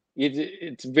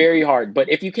 It's very hard. But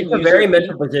if you can use your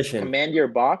feet, command your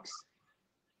box,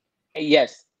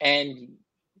 yes. And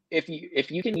if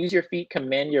you can use your feet,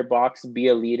 command your box, be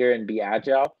a leader and be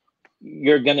agile,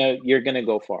 you're gonna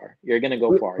go far. You're gonna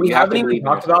go far. We haven't even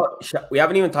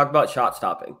talked about shot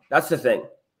stopping. That's the thing,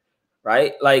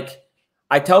 right? Like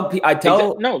I tell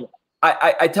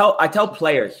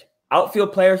players,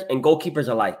 outfield players and goalkeepers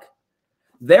alike,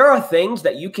 There are things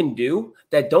that you can do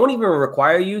that don't even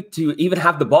require you to even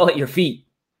have the ball at your feet.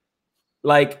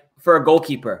 Like for a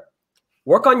goalkeeper,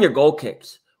 work on your goal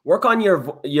kicks, work on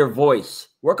your voice,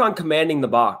 work on commanding the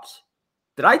box.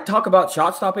 Did I talk about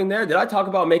shot stopping there? Did I talk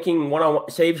about making one-on-one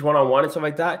saves one-on-one and stuff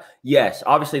like that? Yes,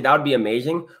 obviously that would be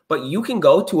amazing, but you can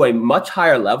go to a much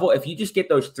higher level if you just get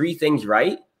those 3 things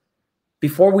right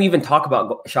before we even talk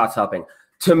about shot stopping.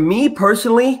 To me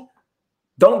personally,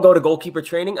 don't go to goalkeeper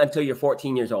training until you're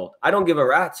 14 years old. I don't give a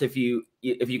rat's if you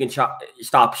can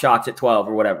stop shots at 12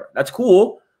 or whatever. That's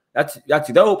cool. That's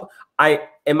dope.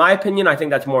 In my opinion, I think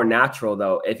that's more natural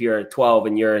though. If you're 12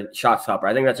 and you're a shot stopper,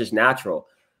 I think that's just natural.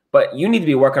 But you need to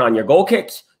be working on your goal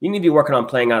kicks. You need to be working on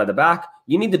playing out of the back.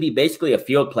 You need to be basically a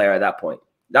field player at that point.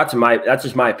 That's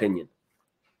just my opinion.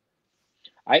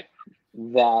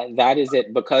 That is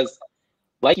it, because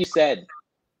like you said,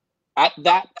 at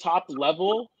that top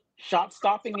level, shot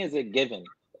stopping is a given.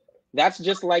 That's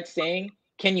just like saying,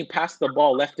 can you pass the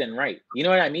ball left and right? You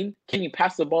know what I mean? Can you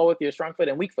pass the ball with your strong foot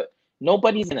and weak foot?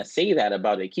 Nobody's going to say that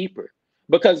about a keeper,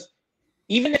 because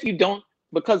even if you don't,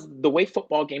 because the way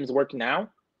football games work now,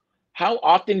 how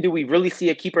often do we really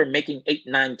see a keeper making 8,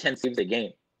 9, 10 saves a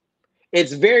game?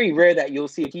 It's very rare that you'll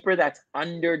see a keeper that's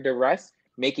under duress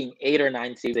making 8 or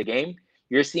 9 saves a game.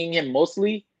 You're seeing him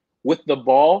mostly with the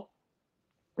ball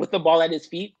at his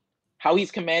feet, how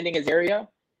he's commanding his area,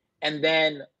 and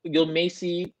then you may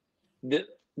see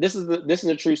this is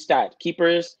a true stat.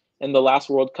 Keepers in the last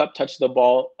World Cup touched the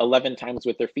ball 11 times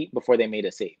with their feet before they made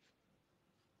a save.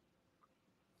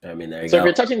 I mean, there you so go. If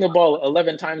you're touching the ball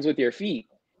 11 times with your feet,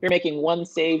 you're making 1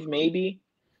 save maybe.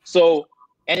 So,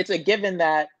 and it's a given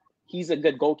that he's a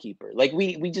good goalkeeper. Like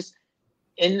we just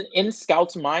in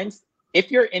scouts' minds,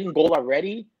 if you're in goal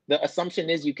already, the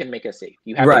assumption is you can make a save.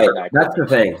 You have right. a That's the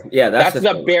thing. Yeah, that's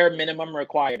the bare minimum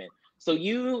requirement. So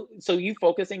you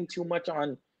focusing too much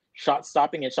on shot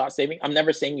stopping and shot saving. I'm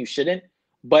never saying you shouldn't,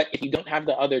 but if you don't have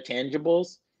the other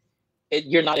tangibles,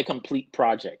 you're not a complete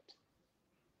project.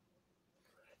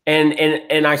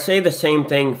 And I say the same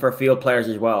thing for field players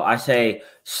as well. I say,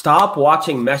 stop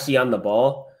watching Messi on the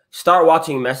ball. Start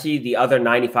watching Messi the other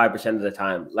 95% of the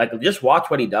time. Like, just watch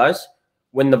what he does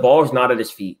when the ball is not at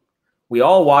his feet. We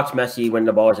all watch Messi when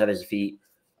the ball is at his feet.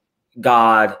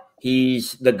 God,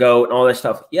 he's the GOAT and all this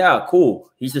stuff. Yeah, cool.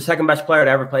 He's the second best player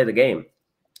to ever play the game.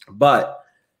 But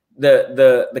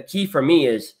the key for me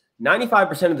is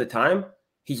 95% of the time,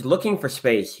 he's looking for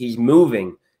space. He's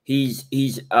moving. He's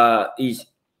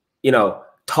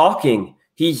talking,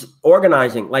 he's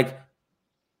organizing. Like,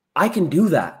 I can do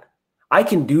that.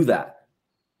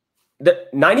 The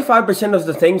 95% of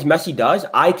the things Messi does,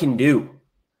 I can do.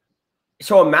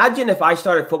 So imagine if I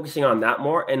started focusing on that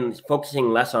more and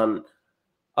focusing less on,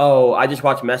 I just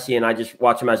watch Messi and I just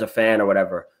watch him as a fan or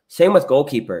whatever. Same with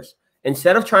goalkeepers.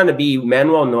 Instead of trying to be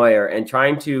Manuel Neuer and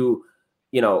trying to,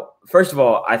 first of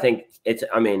all, I think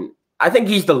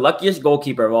he's the luckiest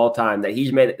goalkeeper of all time that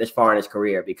he's made it this far in his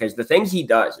career, because the things he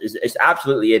does is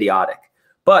absolutely idiotic,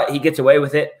 but he gets away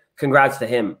with it. Congrats to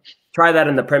him. Try that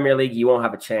in the Premier League. You won't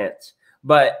have a chance.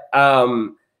 But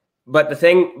the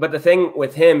thing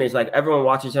with him is, like, everyone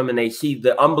watches him and they see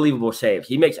the unbelievable saves.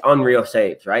 He makes unreal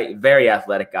saves, right? Very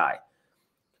athletic guy.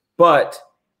 But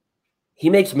he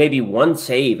makes maybe 1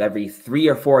 save every 3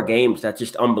 or 4 games. That's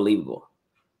just unbelievable.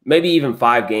 Maybe even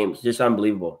 5 games. Just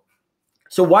unbelievable.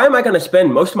 So why am I going to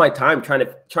spend most of my time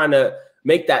trying to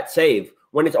make that save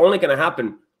when it's only going to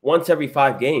happen once every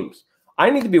 5 games? I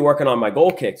need to be working on my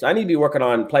goal kicks. I need to be working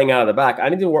on playing out of the back. I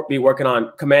need to be working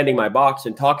on commanding my box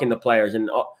and talking to players. And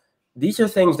these are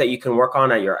things that you can work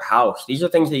on at your house. These are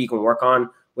things that you can work on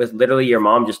with literally your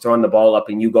mom just throwing the ball up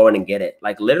and you go in and get it.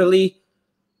 Like, literally,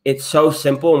 it's so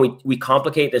simple, and we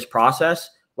complicate this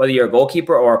process. Whether you're a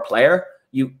goalkeeper or a player,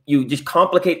 you just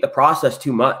complicate the process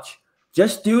too much.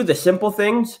 Just do the simple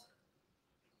things.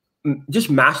 Just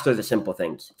master the simple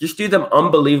things. Just do them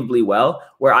unbelievably well,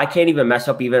 where I can't even mess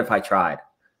up even if I tried.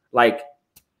 Like,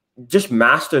 just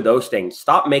master those things.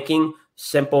 Stop making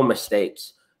simple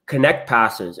mistakes. Connect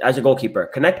passes as a goalkeeper.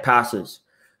 Connect passes.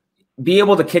 Be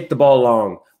able to kick the ball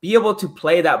long. Be able to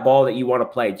play that ball that you want to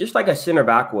play, just like a center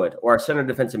back would or a center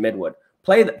defensive mid would.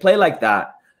 Play like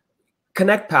that.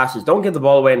 Connect passes. Don't give the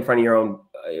ball away in front of your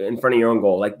own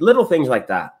goal. Like, little things like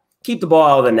that. Keep the ball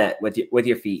out of the net with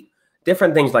your feet.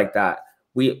 Different things like that.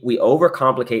 We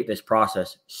overcomplicate this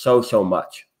process so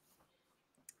much.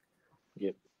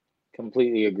 Yep,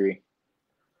 completely agree.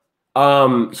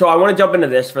 So I want to jump into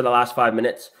this for the last 5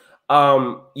 minutes.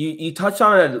 You touched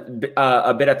on it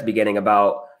a bit at the beginning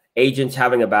about agents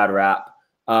having a bad rap,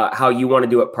 how you want to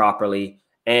do it properly,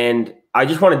 and I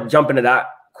just want to jump into that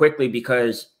quickly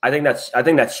because I think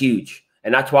that's huge,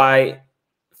 And that's why,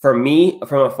 for me,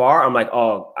 from afar, I'm like,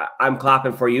 oh, I'm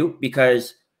clapping for you,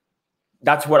 because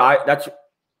that's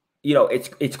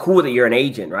it's cool that you're an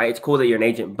agent, right? It's cool that you're an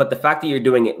agent, but the fact that you're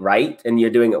doing it right and you're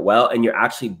doing it well and you're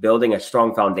actually building a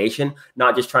strong foundation,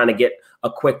 not just trying to get a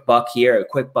quick buck here, a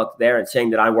quick buck there, and saying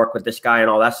that I work with this guy and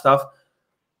all that stuff.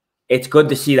 It's good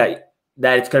to see that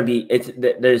it's going to be,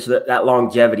 there's that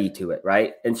longevity to it,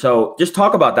 right? And so just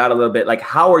talk about that a little bit. Like,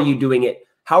 how are you doing it?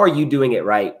 How are you doing it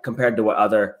right compared to what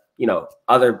other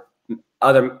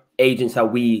agents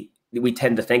that we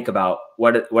tend to think about?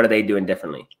 What are they doing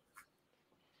differently?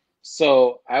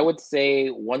 So I would say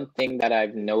one thing that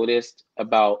I've noticed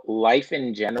about life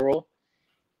in general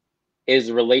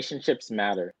is relationships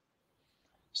matter.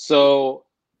 So,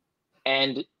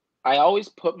 and I always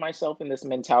put myself in this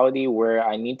mentality where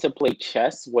I need to play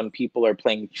chess when people are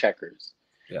playing checkers.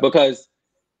 Yeah. Because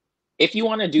if you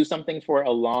want to do something for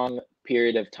a long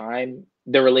period of time,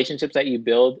 the relationships that you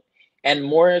build, and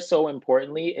more so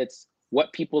importantly, it's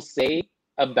what people say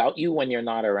about you when you're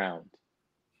not around.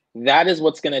 That is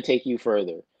what's going to take you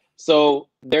further. So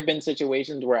there have been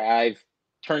situations where I've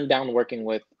turned down working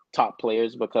with top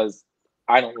players because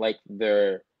I don't like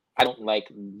the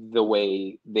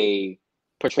way they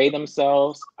portray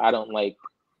themselves. I don't like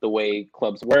the way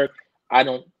clubs work. I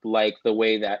don't like the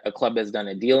way that a club has done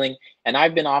a dealing. And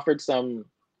I've been offered some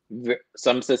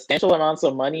substantial amounts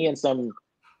of money in some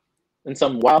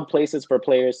wild places for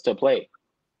players to play.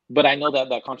 But I know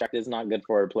that contract is not good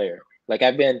for a player. Like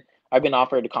I've been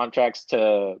offered contracts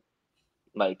to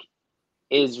like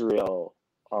Israel,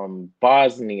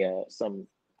 Bosnia, some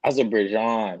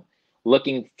Azerbaijan,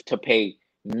 looking to pay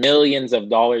millions of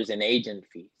dollars in agent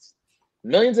fees.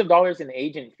 Millions of dollars in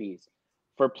agent fees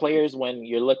for players. When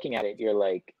you're looking at it, you're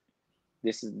like,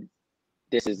 this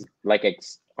is like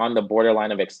on the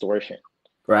borderline of extortion.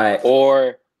 Right.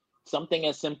 Or something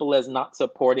as simple as not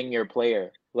supporting your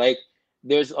player. Like,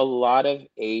 there's a lot of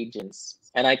agents,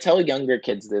 and I tell younger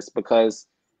kids this because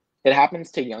it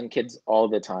happens to young kids all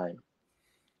the time.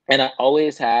 And I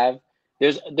always have,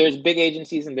 there's big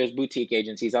agencies and there's boutique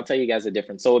agencies. I'll tell you guys the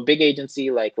difference. So a big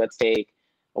agency, like let's take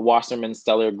a Wasserman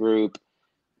Stellar Group.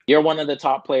 You're one of the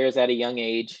top players at a young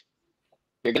age.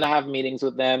 You're going to have meetings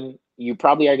with them. You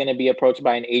probably are going to be approached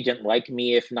by an agent like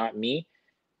me, if not me.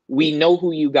 We know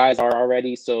who you guys are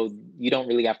already, so you don't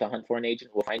really have to hunt for an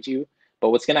agent. We'll find you. But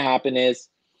what's going to happen is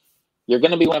you're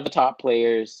going to be one of the top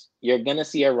players. You're going to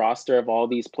see a roster of all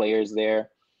these players there.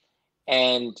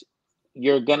 And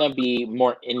you're going to be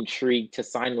more intrigued to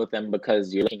sign with them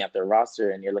because you're looking at their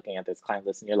roster and you're looking at this client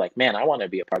list and you're like, man, I want to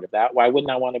be a part of that. Why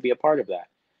wouldn't I want to be a part of that?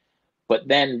 But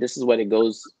then this is what it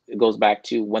goes back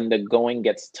to. When the going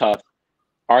gets tough,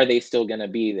 are they still going to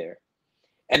be there?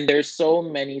 And there's so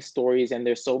many stories and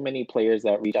there's so many players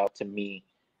that reach out to me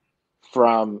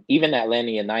from even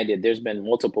Atlanta United. There's been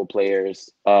multiple players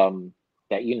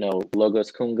that,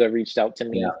 Logos Kunga reached out to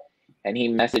me and he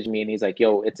messaged me and he's like,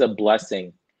 yo, it's a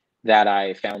blessing that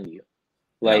I found you.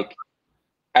 Like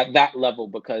at that level,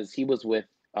 because he was with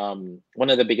one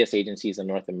of the biggest agencies in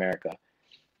North America.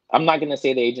 I'm not going to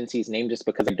say the agency's name just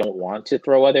because I don't want to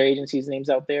throw other agencies' names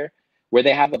out there, where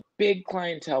they have a big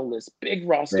clientele list, big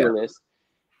roster list.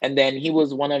 And then he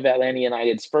was one of Atlanta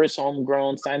United's first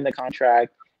homegrown, signed the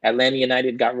contract. Atlanta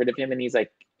United got rid of him. And he's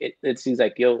like, he's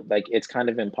like, yo, like, it's kind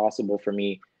of impossible for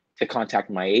me to contact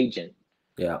my agent.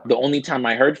 Yeah. The only time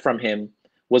I heard from him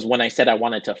was when I said I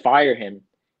wanted to fire him.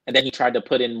 And then he tried to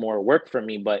put in more work for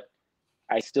me, but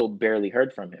I still barely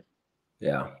heard from him.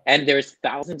 Yeah. And there's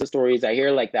thousands of stories I hear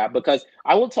like that, because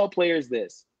I will tell players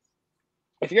this.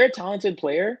 If you're a talented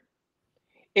player,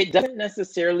 it doesn't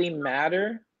necessarily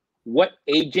matter what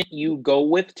agent you go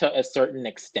with to a certain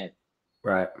extent.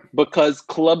 Right. Because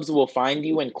clubs will find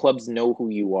you and clubs know who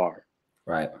you are.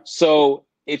 Right. So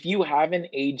if you have an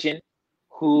agent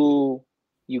who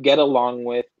you get along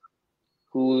with,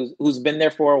 who's been there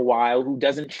for a while, who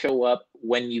doesn't show up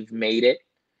when you've made it,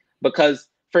 because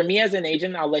for me as an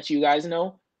agent, I'll let you guys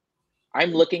know,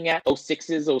 I'm looking at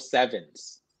 06s,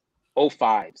 07s,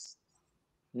 05s,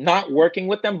 not working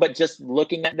with them, but just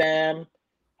looking at them,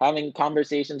 having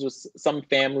conversations with some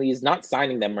families, not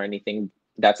signing them or anything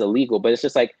that's illegal, but it's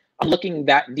just like, I'm looking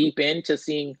that deep into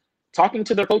talking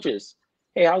to their coaches.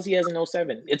 Hey, how's he as an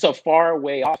 07? It's a far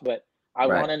way off, but I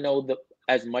want to know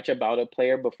as much about a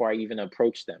player before I even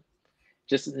approach them.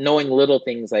 Just knowing little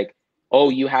things like, oh,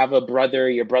 you have a brother,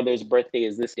 your brother's birthday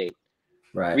is this date.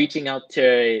 Right. Reaching out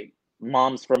to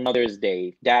moms for Mother's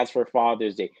Day, dads for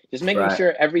Father's Day. Just making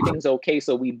sure everything's okay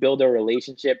so we build a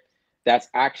relationship that's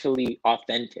actually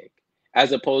authentic,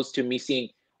 as opposed to me seeing,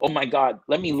 oh my God,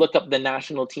 let me look up the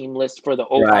national team list for the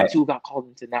 05s. Who got called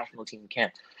into national team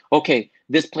camp? okay,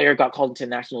 this player got called into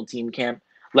national team camp.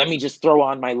 Let me just throw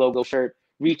on my logo shirt,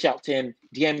 reach out to him,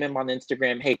 DM him on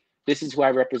Instagram. Hey, this is who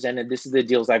I represented. This is the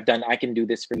deals I've done. I can do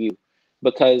this for you.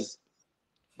 Because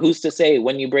who's to say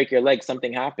when you break your leg,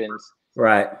 something happens.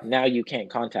 Right. Now you can't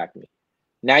contact me.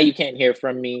 Now you can't hear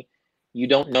from me. You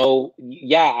don't know.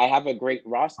 Yeah, I have a great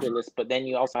roster list, but then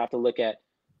you also have to look at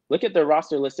the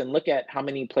roster list and look at how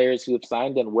many players who have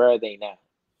signed and where are they now?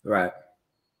 Right.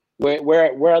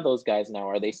 Where are those guys now?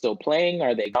 Are they still playing?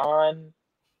 Are they gone?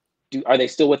 Are they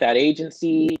still with that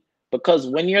agency? Because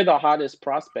when you're the hottest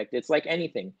prospect, it's like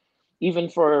anything. Even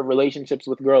for relationships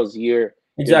with girls, you're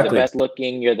the best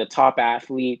looking, you're the top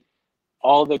athlete.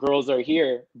 All the girls are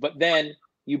here, but then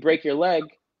you break your leg.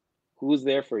 Who's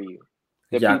there for you?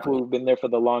 The people who've been there for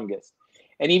the longest.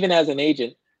 And even as an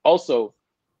agent, also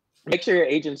make sure your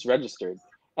agent's registered.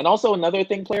 And also another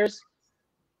thing, players,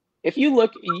 if you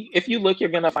look, you're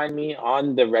gonna find me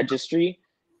on the registry.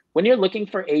 When you're looking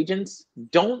for agents,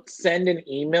 don't send an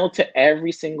email to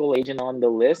every single agent on the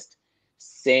list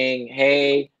saying,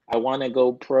 hey, I want to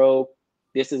go pro.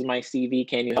 This is my CV.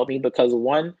 Can you help me? Because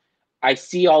one, I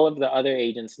see all of the other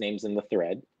agents' names in the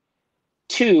thread.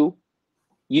 Two,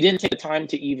 you didn't take the time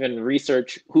to even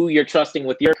research who you're trusting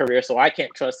with your career, so I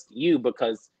can't trust you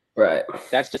because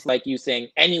that's just like you saying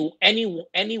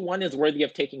anyone is worthy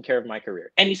of taking care of my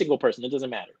career. Any single person, it doesn't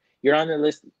matter. You're on the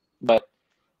list, but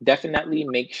definitely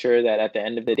make sure that at the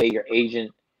end of the day, your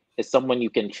agent is someone you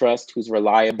can trust, who's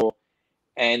reliable,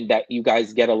 and that you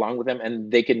guys get along with them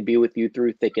and they can be with you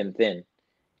through thick and thin.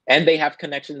 And they have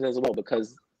connections as well,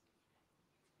 because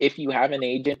if you have an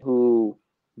agent who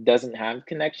doesn't have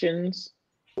connections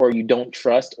or you don't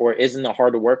trust or isn't a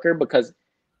hard worker, because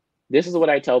this is what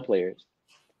I tell players,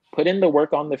 put in the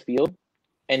work on the field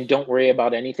and don't worry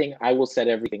about anything. I will set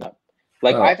everything up.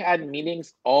 Like I've had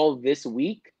meetings all this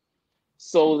week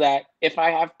so that if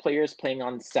I have players playing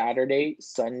on Saturday,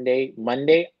 Sunday,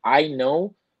 Monday, I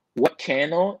know what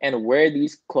channel and where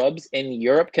these clubs in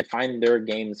Europe can find their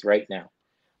games right now.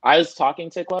 I was talking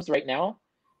to clubs right now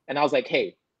and I was like,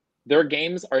 hey, their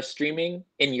games are streaming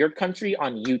in your country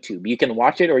on YouTube. You can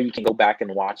watch it or you can go back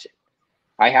and watch it.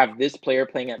 I have this player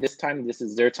playing at this time. This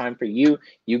is their time for you.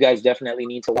 You guys definitely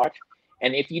need to watch.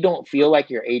 And if you don't feel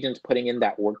like your agent's putting in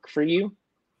that work for you,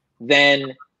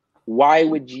 then why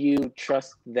would you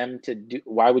trust them to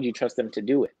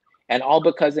do it? And all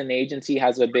because an agency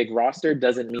has a big roster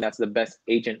doesn't mean that's the best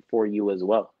agent for you as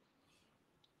well.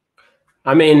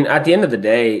 I mean, at the end of the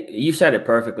day, you said it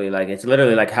perfectly. Like, it's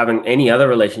literally like having any other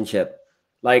relationship.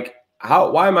 Like,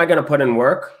 why am I going to put in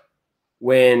work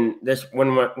when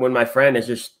my friend is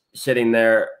just sitting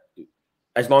there?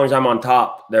 As long as I'm on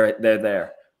top, they're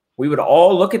there. We would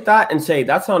all look at that and say,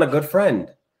 that's not a good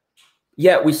friend.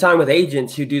 Yet we sign with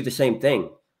agents who do the same thing.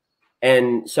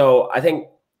 And so I think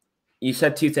you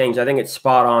said two things. I think it's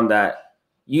spot on that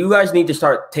you guys need to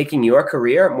start taking your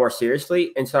career more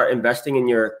seriously and start investing in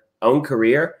your own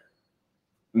career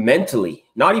mentally,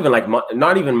 not even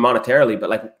monetarily, but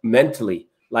like mentally.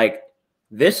 Like,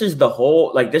 this is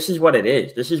this is what it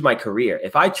is. This is my career.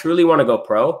 If I truly want to go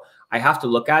pro, I have to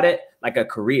look at it like a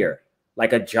career,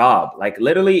 like a job. Like,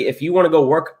 literally, if you want to go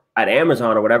work at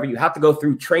Amazon or whatever, you have to go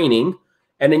through training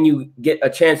and then you get a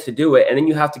chance to do it. And then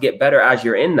you have to get better as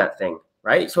you're in that thing.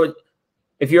 Right. So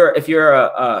if you're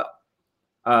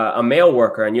a mail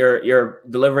worker and you're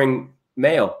delivering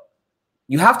mail,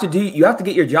 you have to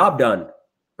get your job done,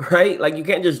 right? Like, you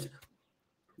can't just,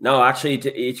 no, actually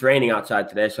it's raining outside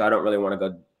today, so I don't really want to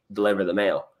go deliver the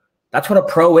mail. That's what a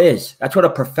pro is. That's what a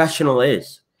professional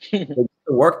is. They get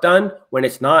the work done when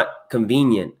it's not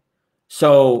convenient.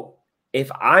 So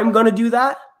if I'm going to do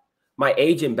that, my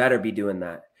agent better be doing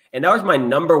that. And that was my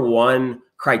number one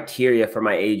criteria for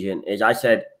my agent is I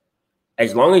said,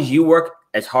 as long as you work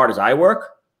as hard as I work,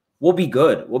 we'll be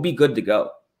good. We'll be good to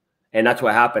go. And that's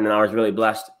what happened. And I was really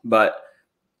blessed. But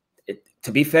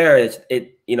to be fair, they're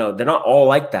not all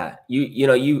like that.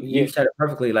 You said it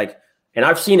perfectly. Like, and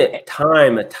I've seen it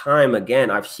time and time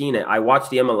again. I've seen it. I watch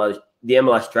the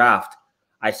MLS draft.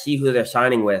 I see who they're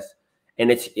signing with. And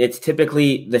it's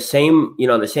typically the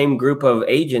same group of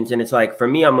agents. And it's like, for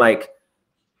me, I'm like,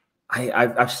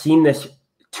 I've seen this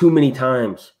too many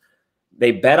times.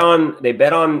 They bet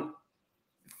on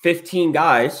 15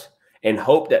 guys and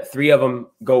hope that 3 of them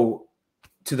go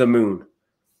to the moon.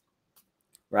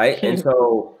 Right. And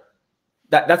so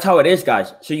that's how it is,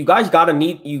 guys. So you guys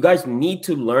need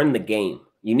to learn the game.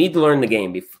 You need to learn the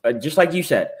game. Just like you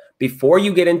said, before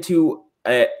you get into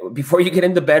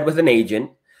bed with an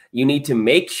agent, you need to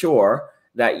make sure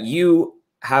that you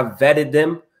have vetted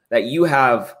them, that you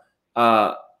have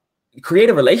create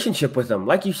a relationship with them.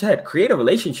 Like you said, create a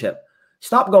relationship.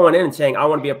 Stop going in and saying, I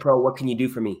want to be a pro. What can you do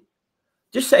for me?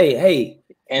 Just say, hey,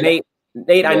 And Nate,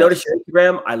 yes. I noticed your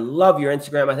Instagram. I love your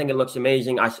Instagram. I think it looks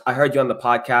amazing. I heard you on the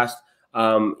podcast.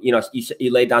 You know,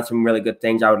 you laid down some really good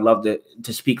things. I would love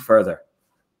to speak further.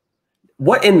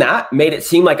 What in that made it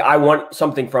seem like I want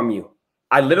something from you?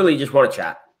 I literally just want to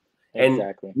chat. And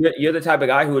exactly. You're the type of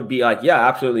guy who would be like, yeah,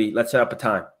 absolutely. Let's set up a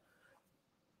time.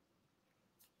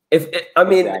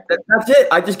 Exactly. That's it.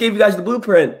 I just gave you guys the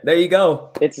blueprint. There you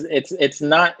go. It's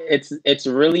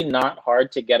really not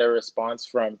hard to get a response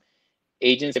from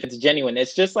agents if it's genuine.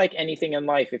 It's just like anything in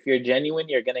life. If you're genuine,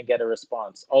 you're going to get a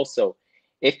response. Also,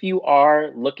 if you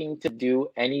are looking to do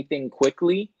anything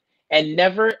quickly, and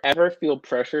never ever feel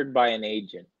pressured by an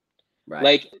agent. Right.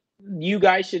 Like, you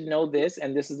guys should know this,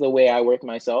 and this is the way I work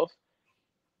myself.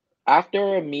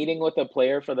 After a meeting with a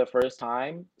player for the first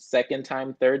time, second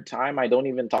time, third time, I don't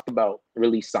even talk about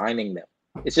really signing them.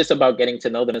 It's just about getting to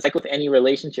know them. It's like with any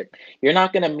relationship. You're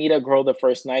not going to meet a girl the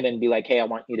first night and be like, hey, I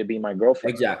want you to be my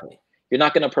girlfriend. Exactly. You're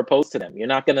not going to propose to them. You're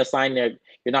not going to sign your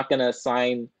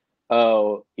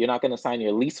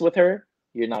lease with her.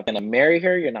 You're not going to marry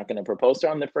her. You're not going to propose to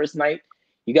her on the first night.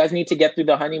 You guys need to get through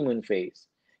the honeymoon phase.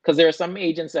 Because there are some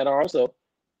agents that are also,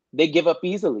 they give up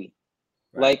easily.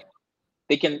 Right. Like,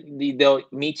 they'll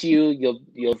meet you,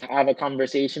 you'll have a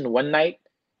conversation one night,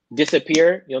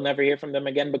 disappear, you'll never hear from them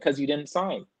again because you didn't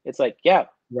sign. It's like, yeah,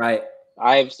 right.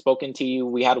 I've spoken to you,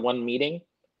 we had one meeting,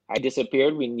 I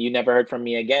disappeared, you never heard from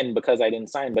me again because I didn't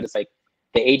sign. But it's like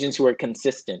the agents who are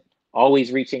consistent,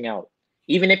 always reaching out,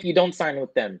 even if you don't sign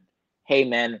with them. Hey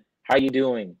man, how you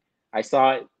doing? I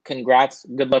saw it. Congrats,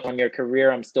 good luck on your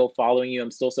career. I'm still following you,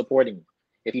 I'm still supporting you.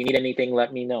 If you need anything,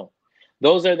 let me know.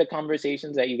 Those are the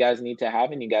conversations that you guys need to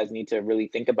have and you guys need to really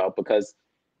think about, because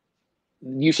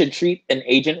you should treat an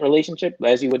agent relationship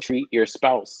as you would treat your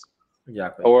spouse.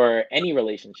 Exactly. Or any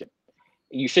relationship.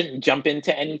 You shouldn't jump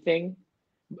into anything,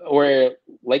 or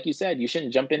like you said, you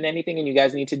shouldn't jump into anything, and you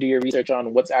guys need to do your research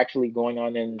on what's actually going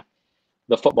on in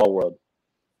the football world.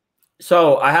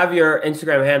 So I have your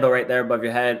Instagram handle right there above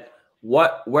your head.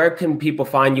 Where can people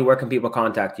find you? Where can people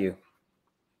contact you?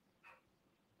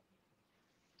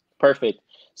 Perfect.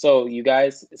 So you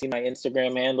guys see my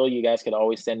Instagram handle. You guys could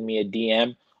always send me a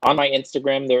DM. On my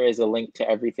Instagram, there is a link to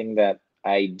everything that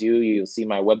I do. You'll see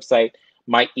my website.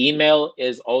 My email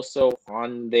is also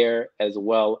on there as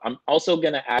well. I'm also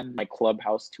going to add my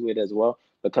Clubhouse to it as well,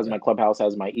 because my Clubhouse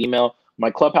has my email.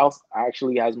 My Clubhouse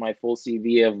actually has my full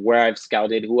CV of where I've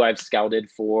scouted, who I've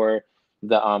scouted for,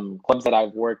 the clubs that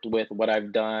I've worked with, what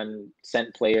I've done,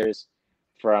 sent players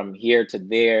from here to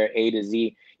there, A to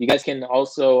Z. You guys can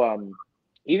also,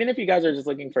 even if you guys are just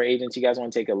looking for agents, you guys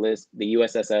want to take a list, the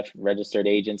USSF registered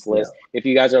agents list. Yeah. If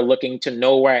you guys are looking to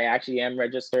know where I actually am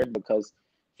registered, because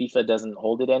FIFA doesn't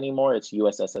hold it anymore, it's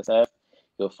USSF.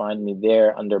 You'll find me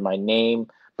there under my name.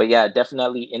 But yeah,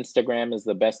 definitely Instagram is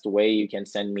the best way. You can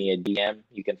send me a DM.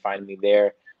 You can find me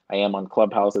there. I am on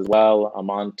Clubhouse as well. I'm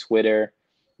on Twitter.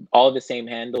 All the same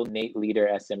handle, Nate Leader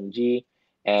SMG.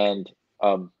 And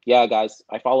yeah, guys,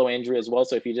 I follow Andrew as well.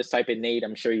 So if you just type in Nate,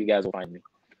 I'm sure you guys will find me.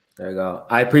 There you go.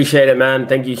 I appreciate it, man.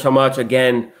 Thank you so much.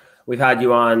 Again, we've had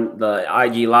you on the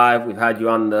IG Live. We've had you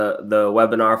on the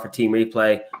webinar for Team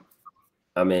Replay.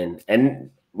 I mean, and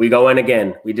we go in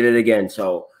again. We did it again.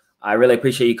 So I really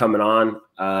appreciate you coming on.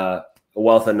 A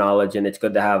wealth of knowledge, and it's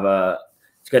good to have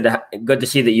good to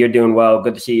see that you're doing well.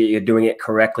 Good to see that you're doing it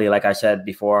correctly. Like I said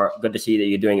before, good to see that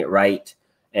you're doing it right.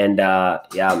 And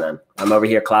yeah, man, I'm over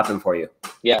here clapping for you.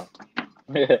 Yeah.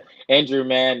 Andrew,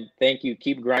 man, thank you.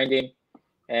 Keep grinding.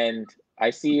 And I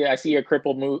see your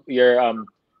cripple move, your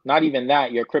not even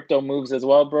that, your crypto moves as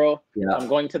well, bro. Yeah. I'm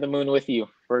going to the moon with you.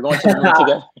 We're going to the moon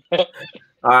together.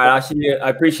 All right, I'll see you. I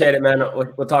appreciate it, man.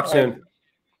 We'll talk soon.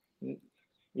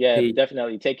 Yeah, Peace.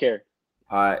 Definitely. Take care.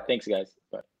 All right. Thanks, guys.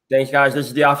 Bye. Thanks, guys. This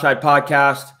is the Offside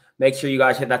Podcast. Make sure you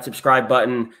guys hit that subscribe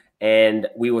button, and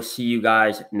we will see you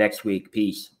guys next week.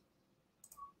 Peace.